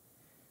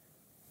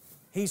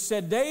 He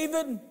said,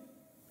 David,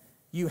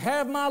 you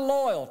have my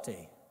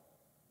loyalty.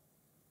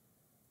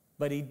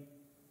 But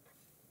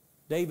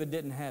David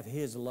didn't have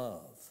his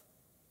love.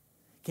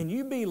 Can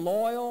you be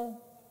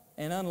loyal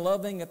and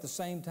unloving at the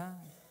same time?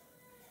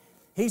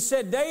 He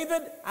said,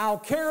 David, I'll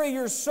carry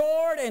your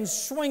sword and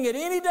swing it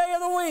any day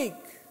of the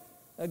week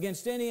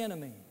against any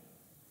enemy.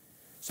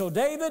 So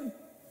David,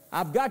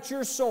 I've got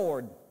your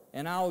sword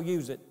and I'll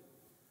use it.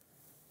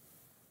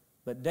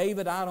 But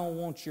David, I don't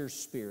want your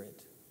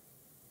spirit.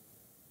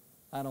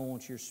 I don't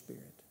want your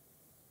spirit.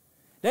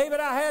 David,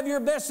 I have your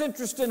best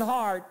interest in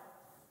heart,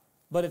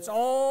 but it's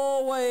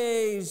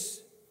always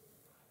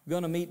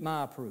going to meet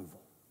my approval.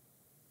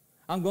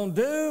 I'm going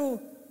to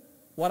do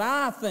what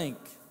I think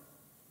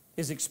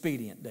is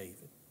expedient,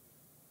 David.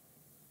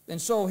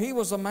 And so he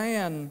was a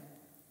man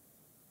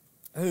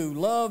who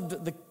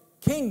loved the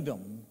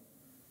kingdom,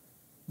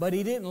 but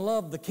he didn't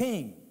love the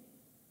king.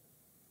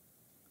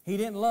 He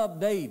didn't love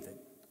David.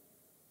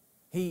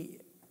 He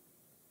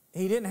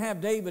didn't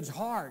have David's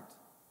heart,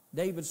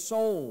 David's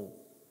soul.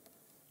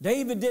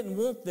 David didn't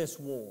want this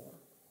war.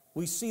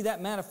 We see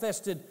that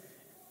manifested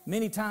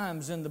many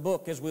times in the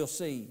book, as we'll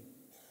see.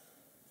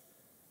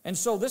 And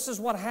so this is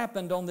what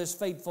happened on this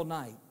fateful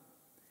night.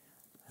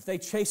 They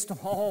chased him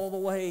all the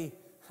way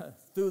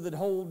through the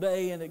whole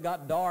day, and it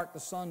got dark, the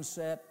sun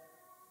set.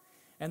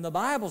 And the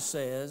Bible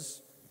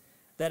says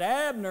that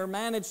Abner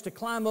managed to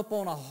climb up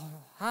on a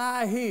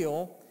high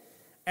hill,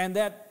 and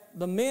that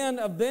the men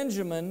of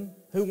Benjamin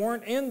who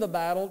weren't in the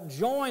battle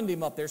joined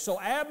him up there. So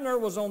Abner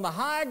was on the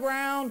high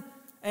ground,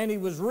 and he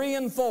was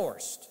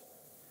reinforced.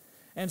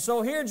 And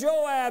so here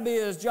Joab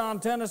is, John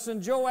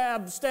Tennyson.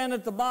 Joab standing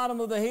at the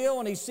bottom of the hill,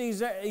 and he sees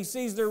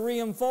they're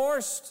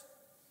reinforced.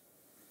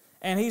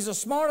 And he's a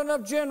smart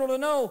enough general to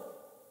know,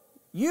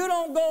 you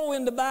don't go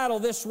into battle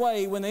this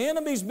way when the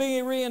enemy's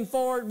been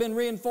reinforced,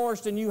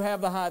 and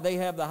they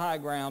have the high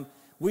ground.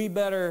 We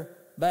better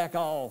back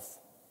off.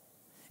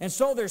 And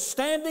so they're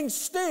standing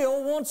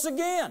still once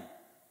again.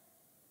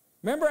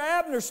 Remember,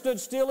 Abner stood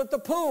still at the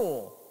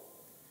pool.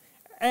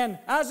 And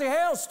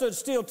Asahel stood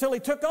still till he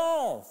took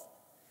off.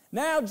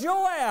 Now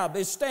Joab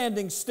is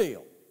standing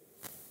still.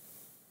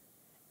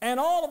 And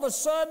all of a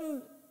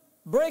sudden,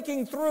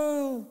 breaking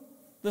through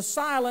the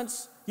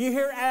silence, you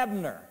hear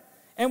Abner.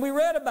 And we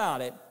read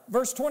about it.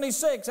 Verse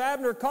 26,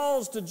 Abner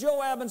calls to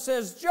Joab and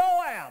says,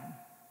 Joab!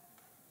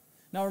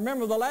 Now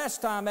remember, the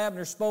last time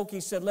Abner spoke, he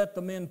said, let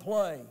the men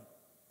play.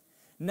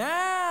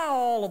 Now,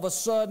 all of a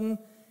sudden,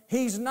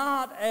 he's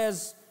not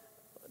as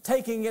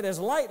taking it as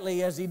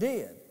lightly as he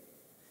did.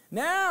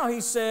 Now he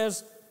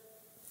says,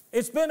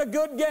 it's been a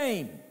good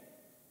game.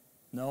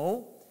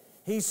 No.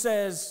 He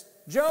says,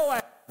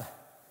 Joab,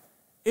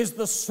 is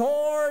the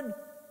sword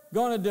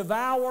going to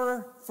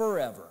devour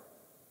forever?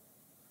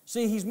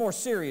 See, he's more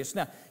serious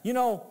now. You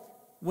know,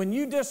 when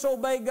you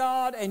disobey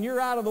God and you're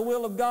out of the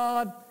will of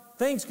God,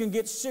 things can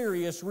get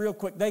serious real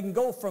quick. They can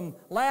go from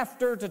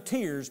laughter to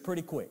tears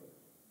pretty quick.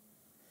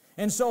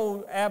 And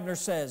so Abner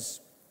says,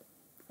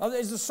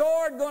 is the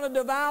sword going to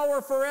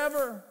devour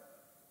forever?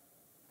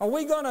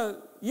 You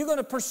going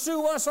to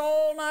pursue us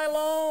all night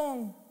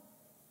long?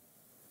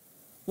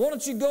 Why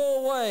don't you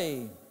go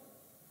away?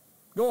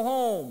 Go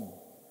home.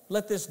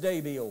 Let this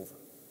day be over.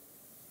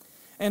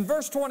 And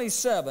verse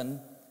 27,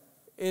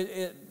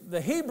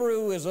 the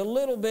Hebrew is a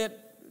little bit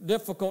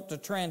difficult to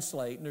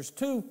translate. And there's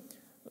two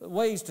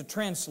ways to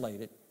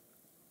translate it.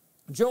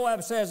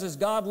 Joab says, as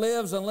God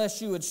lives,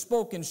 unless you had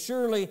spoken,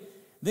 surely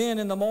then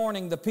in the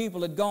morning the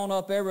people had gone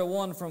up, every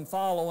one from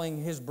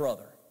following his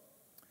brother.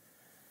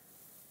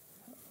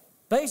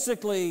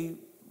 Basically,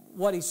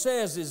 what he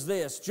says is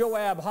this.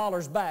 Joab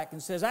hollers back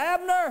and says,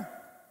 Abner,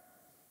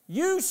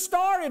 you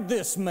started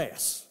this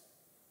mess.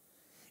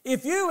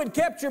 If you had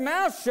kept your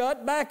mouth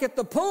shut back at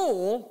the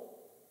pool,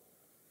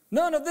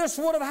 none of this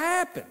would have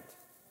happened.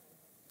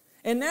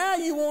 And now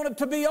you want it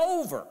to be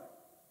over.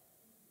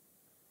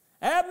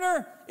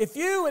 Abner, if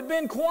you had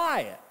been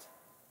quiet,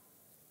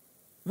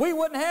 we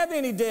wouldn't have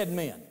any dead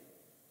men.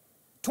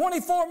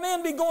 24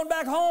 men be going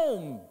back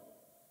home.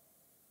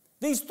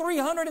 These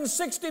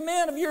 360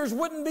 men of yours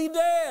wouldn't be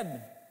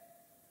dead.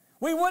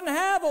 We wouldn't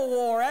have a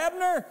war,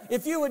 Abner,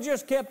 if you had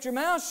just kept your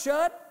mouth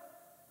shut.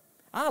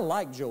 I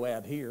like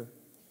Joab here.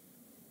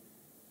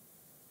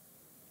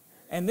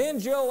 And then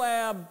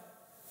Joab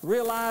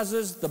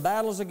realizes the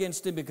battle's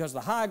against him because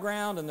of the high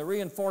ground and the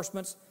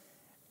reinforcements,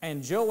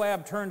 and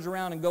Joab turns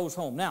around and goes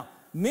home. Now,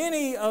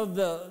 many of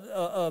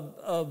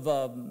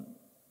the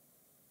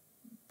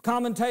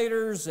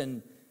commentators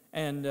and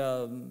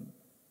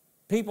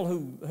people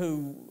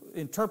who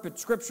interpret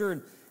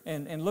Scripture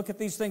and look at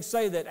these things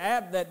say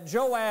that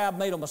Joab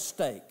made a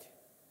mistake.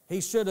 He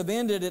should have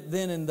ended it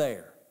then and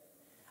there.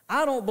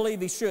 I don't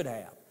believe he should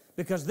have,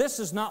 because this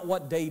is not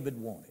what David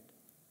wanted.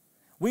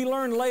 We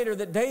learn later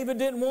that David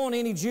didn't want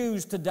any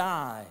Jews to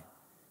die.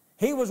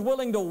 He was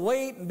willing to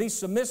wait and be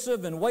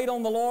submissive and wait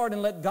on the Lord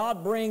and let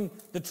God bring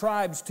the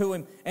tribes to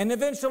him. And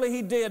eventually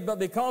he did, but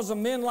because of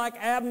men like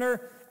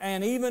Abner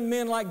and even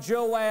men like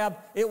Joab,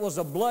 it was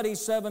a bloody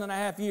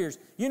 7.5 years.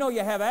 You know,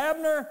 you have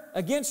Abner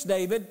against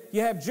David,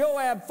 you have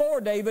Joab for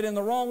David in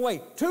the wrong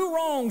way. Two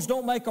wrongs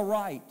don't make a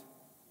right,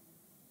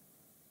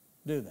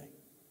 do they?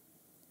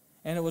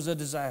 And it was a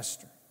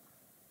disaster.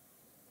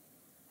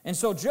 And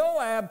so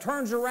Joab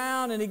turns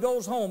around and he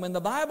goes home. And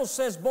the Bible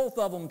says both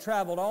of them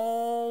traveled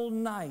all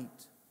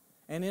night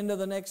and into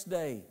the next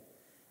day.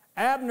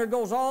 Abner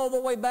goes all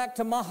the way back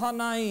to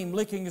Mahanaim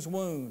licking his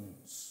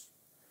wounds.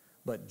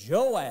 But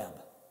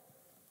Joab,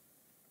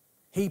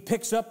 he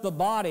picks up the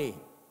body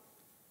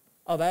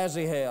of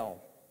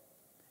Asahel.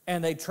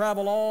 And they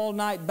travel all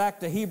night back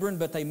to Hebron,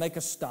 but they make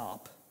a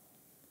stop.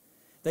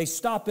 They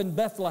stop in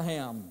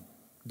Bethlehem,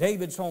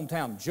 David's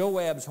hometown,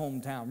 Joab's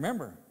hometown.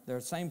 Remember, they're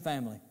the same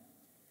family.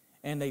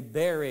 And they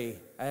bury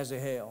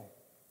Asahel.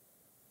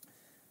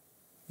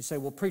 You say,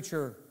 well,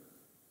 preacher,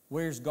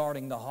 where's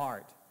guarding the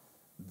heart?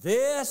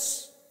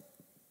 This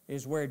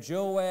is where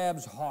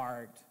Joab's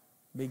heart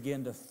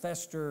began to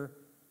fester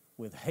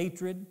with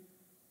hatred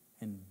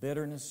and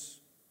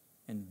bitterness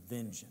and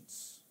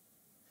vengeance.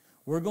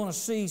 We're going to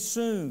see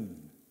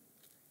soon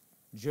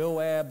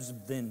Joab's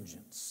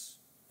vengeance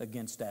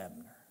against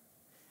Abner.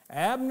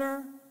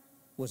 Abner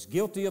was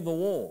guilty of the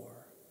war.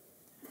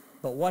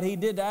 But what he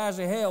did to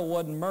Asahel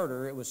wasn't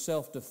murder, it was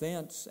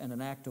self-defense and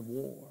an act of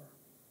war.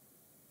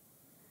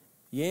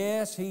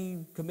 Yes,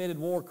 he committed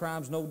war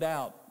crimes, no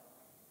doubt.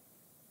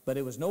 But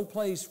it was no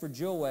place for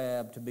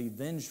Joab to be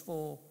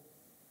vengeful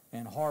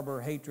and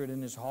harbor hatred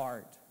in his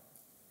heart.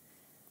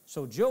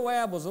 So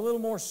Joab was a little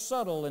more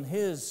subtle in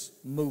his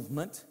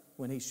movement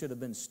when he should have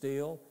been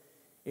still.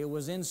 It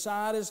was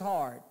inside his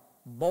heart,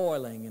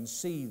 boiling and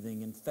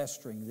seething and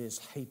festering this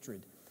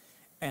hatred.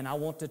 And I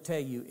want to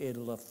tell you,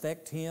 it'll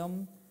affect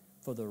him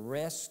for the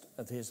rest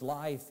of his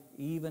life,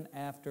 even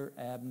after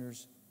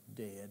Abner's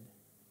dead.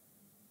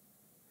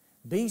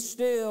 Be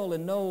still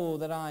and know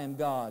that I am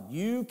God.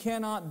 You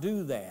cannot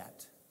do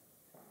that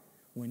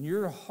when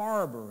you're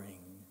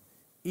harboring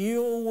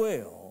ill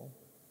will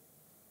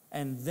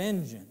and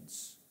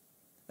vengeance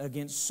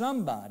against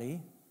somebody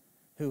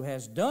who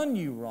has done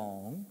you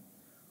wrong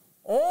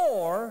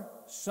or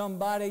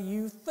somebody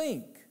you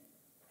think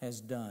has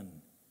done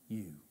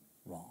you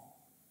wrong.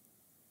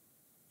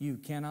 You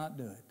cannot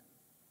do it.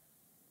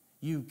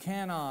 You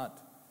cannot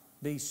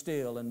be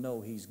still and know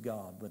He's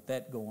God with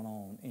that going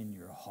on in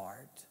your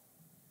heart.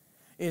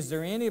 Is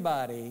there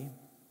anybody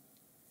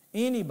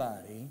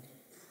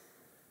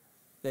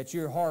that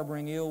you're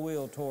harboring ill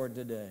will toward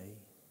today?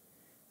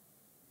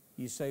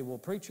 You say, well,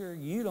 preacher,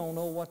 you don't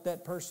know what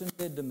that person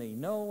did to me.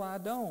 No, I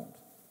don't.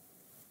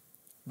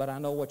 But I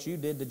know what you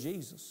did to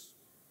Jesus.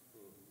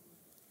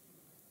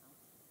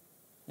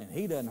 And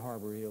He doesn't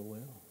harbor ill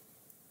will.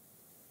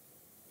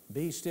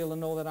 Be still and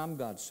know that I'm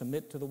God.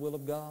 Submit to the will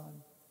of God.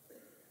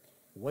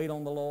 Wait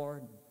on the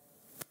Lord.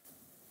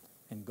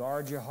 And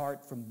guard your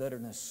heart from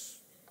bitterness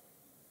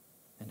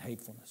and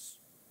hatefulness.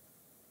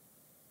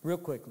 Real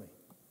quickly.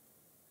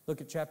 Look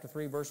at chapter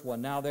 3, verse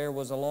 1. Now there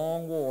was a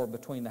long war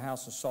between the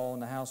house of Saul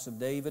and the house of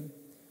David.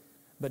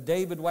 But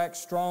David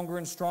waxed stronger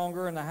and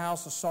stronger, and the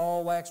house of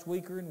Saul waxed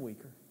weaker and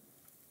weaker.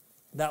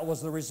 That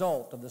was the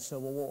result of the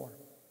civil war.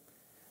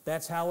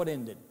 That's how it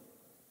ended.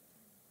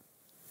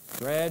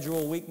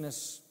 Gradual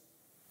weakness,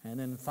 and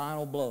then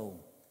final blow.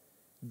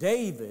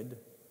 David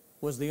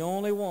was the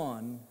only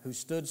one who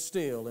stood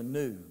still and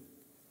knew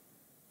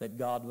that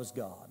God was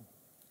God.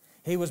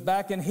 He was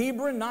back in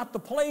Hebron, not the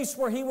place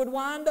where he would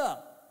wind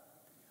up,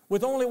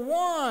 with only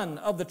one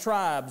of the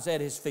tribes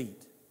at his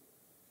feet.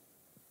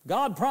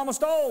 God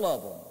promised all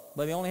of them,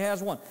 but he only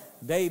has one.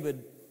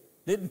 David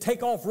didn't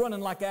take off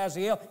running like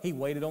Azazel. He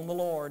waited on the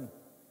Lord.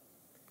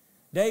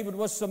 David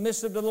was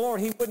submissive to the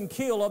Lord. He wouldn't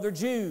kill other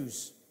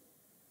Jews.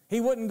 He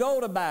wouldn't go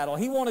to battle.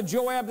 He wanted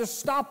Joab to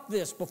stop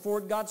this before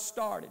it got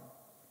started.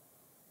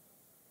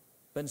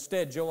 But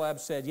instead, Joab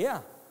said,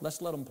 yeah,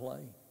 let's let them play.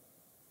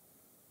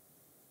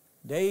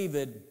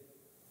 David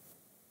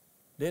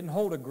didn't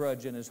hold a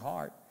grudge in his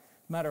heart.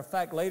 Matter of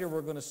fact, later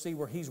we're going to see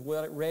where he's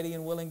ready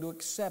and willing to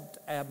accept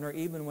Abner,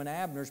 even when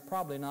Abner's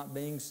probably not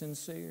being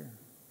sincere.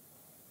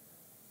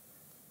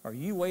 Are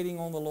you waiting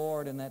on the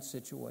Lord in that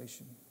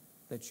situation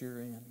that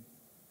you're in?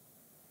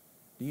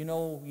 Do you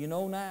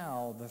know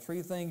now the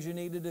 3 things you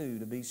need to do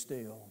to be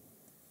still?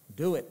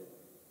 Do it.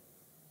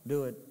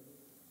 Do it.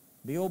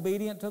 Be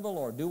obedient to the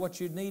Lord. Do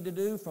what you need to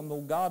do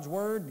from God's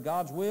Word,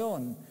 God's will,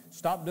 and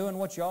stop doing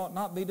what you ought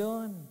not be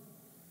doing.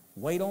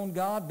 Wait on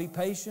God. Be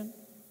patient.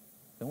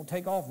 Don't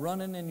take off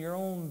running in your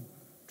own,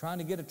 trying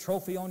to get a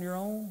trophy on your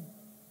own.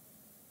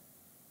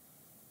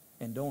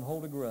 And don't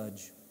hold a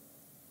grudge.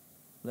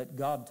 Let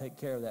God take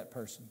care of that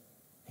person.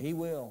 He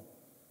will.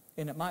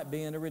 And it might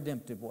be in a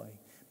redemptive way.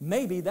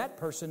 Maybe that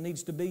person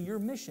needs to be your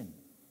mission.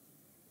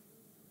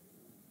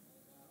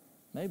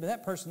 Maybe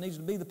that person needs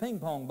to be the ping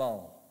pong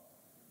ball.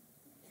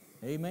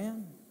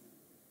 Amen?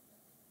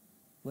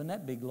 Wouldn't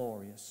that be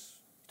glorious?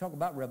 Talk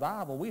about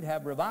revival. We'd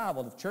have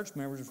revival if church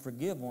members would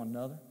forgive one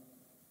another.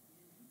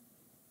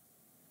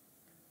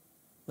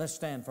 Let's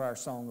stand for our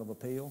song of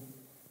appeal.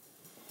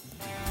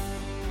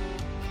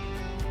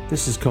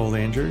 This is Cole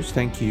Andrews.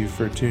 Thank you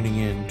for tuning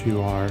in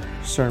to our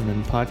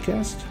sermon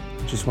podcast.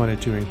 Just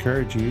wanted to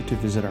encourage you to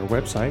visit our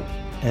website,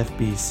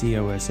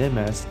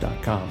 fbcosms.com.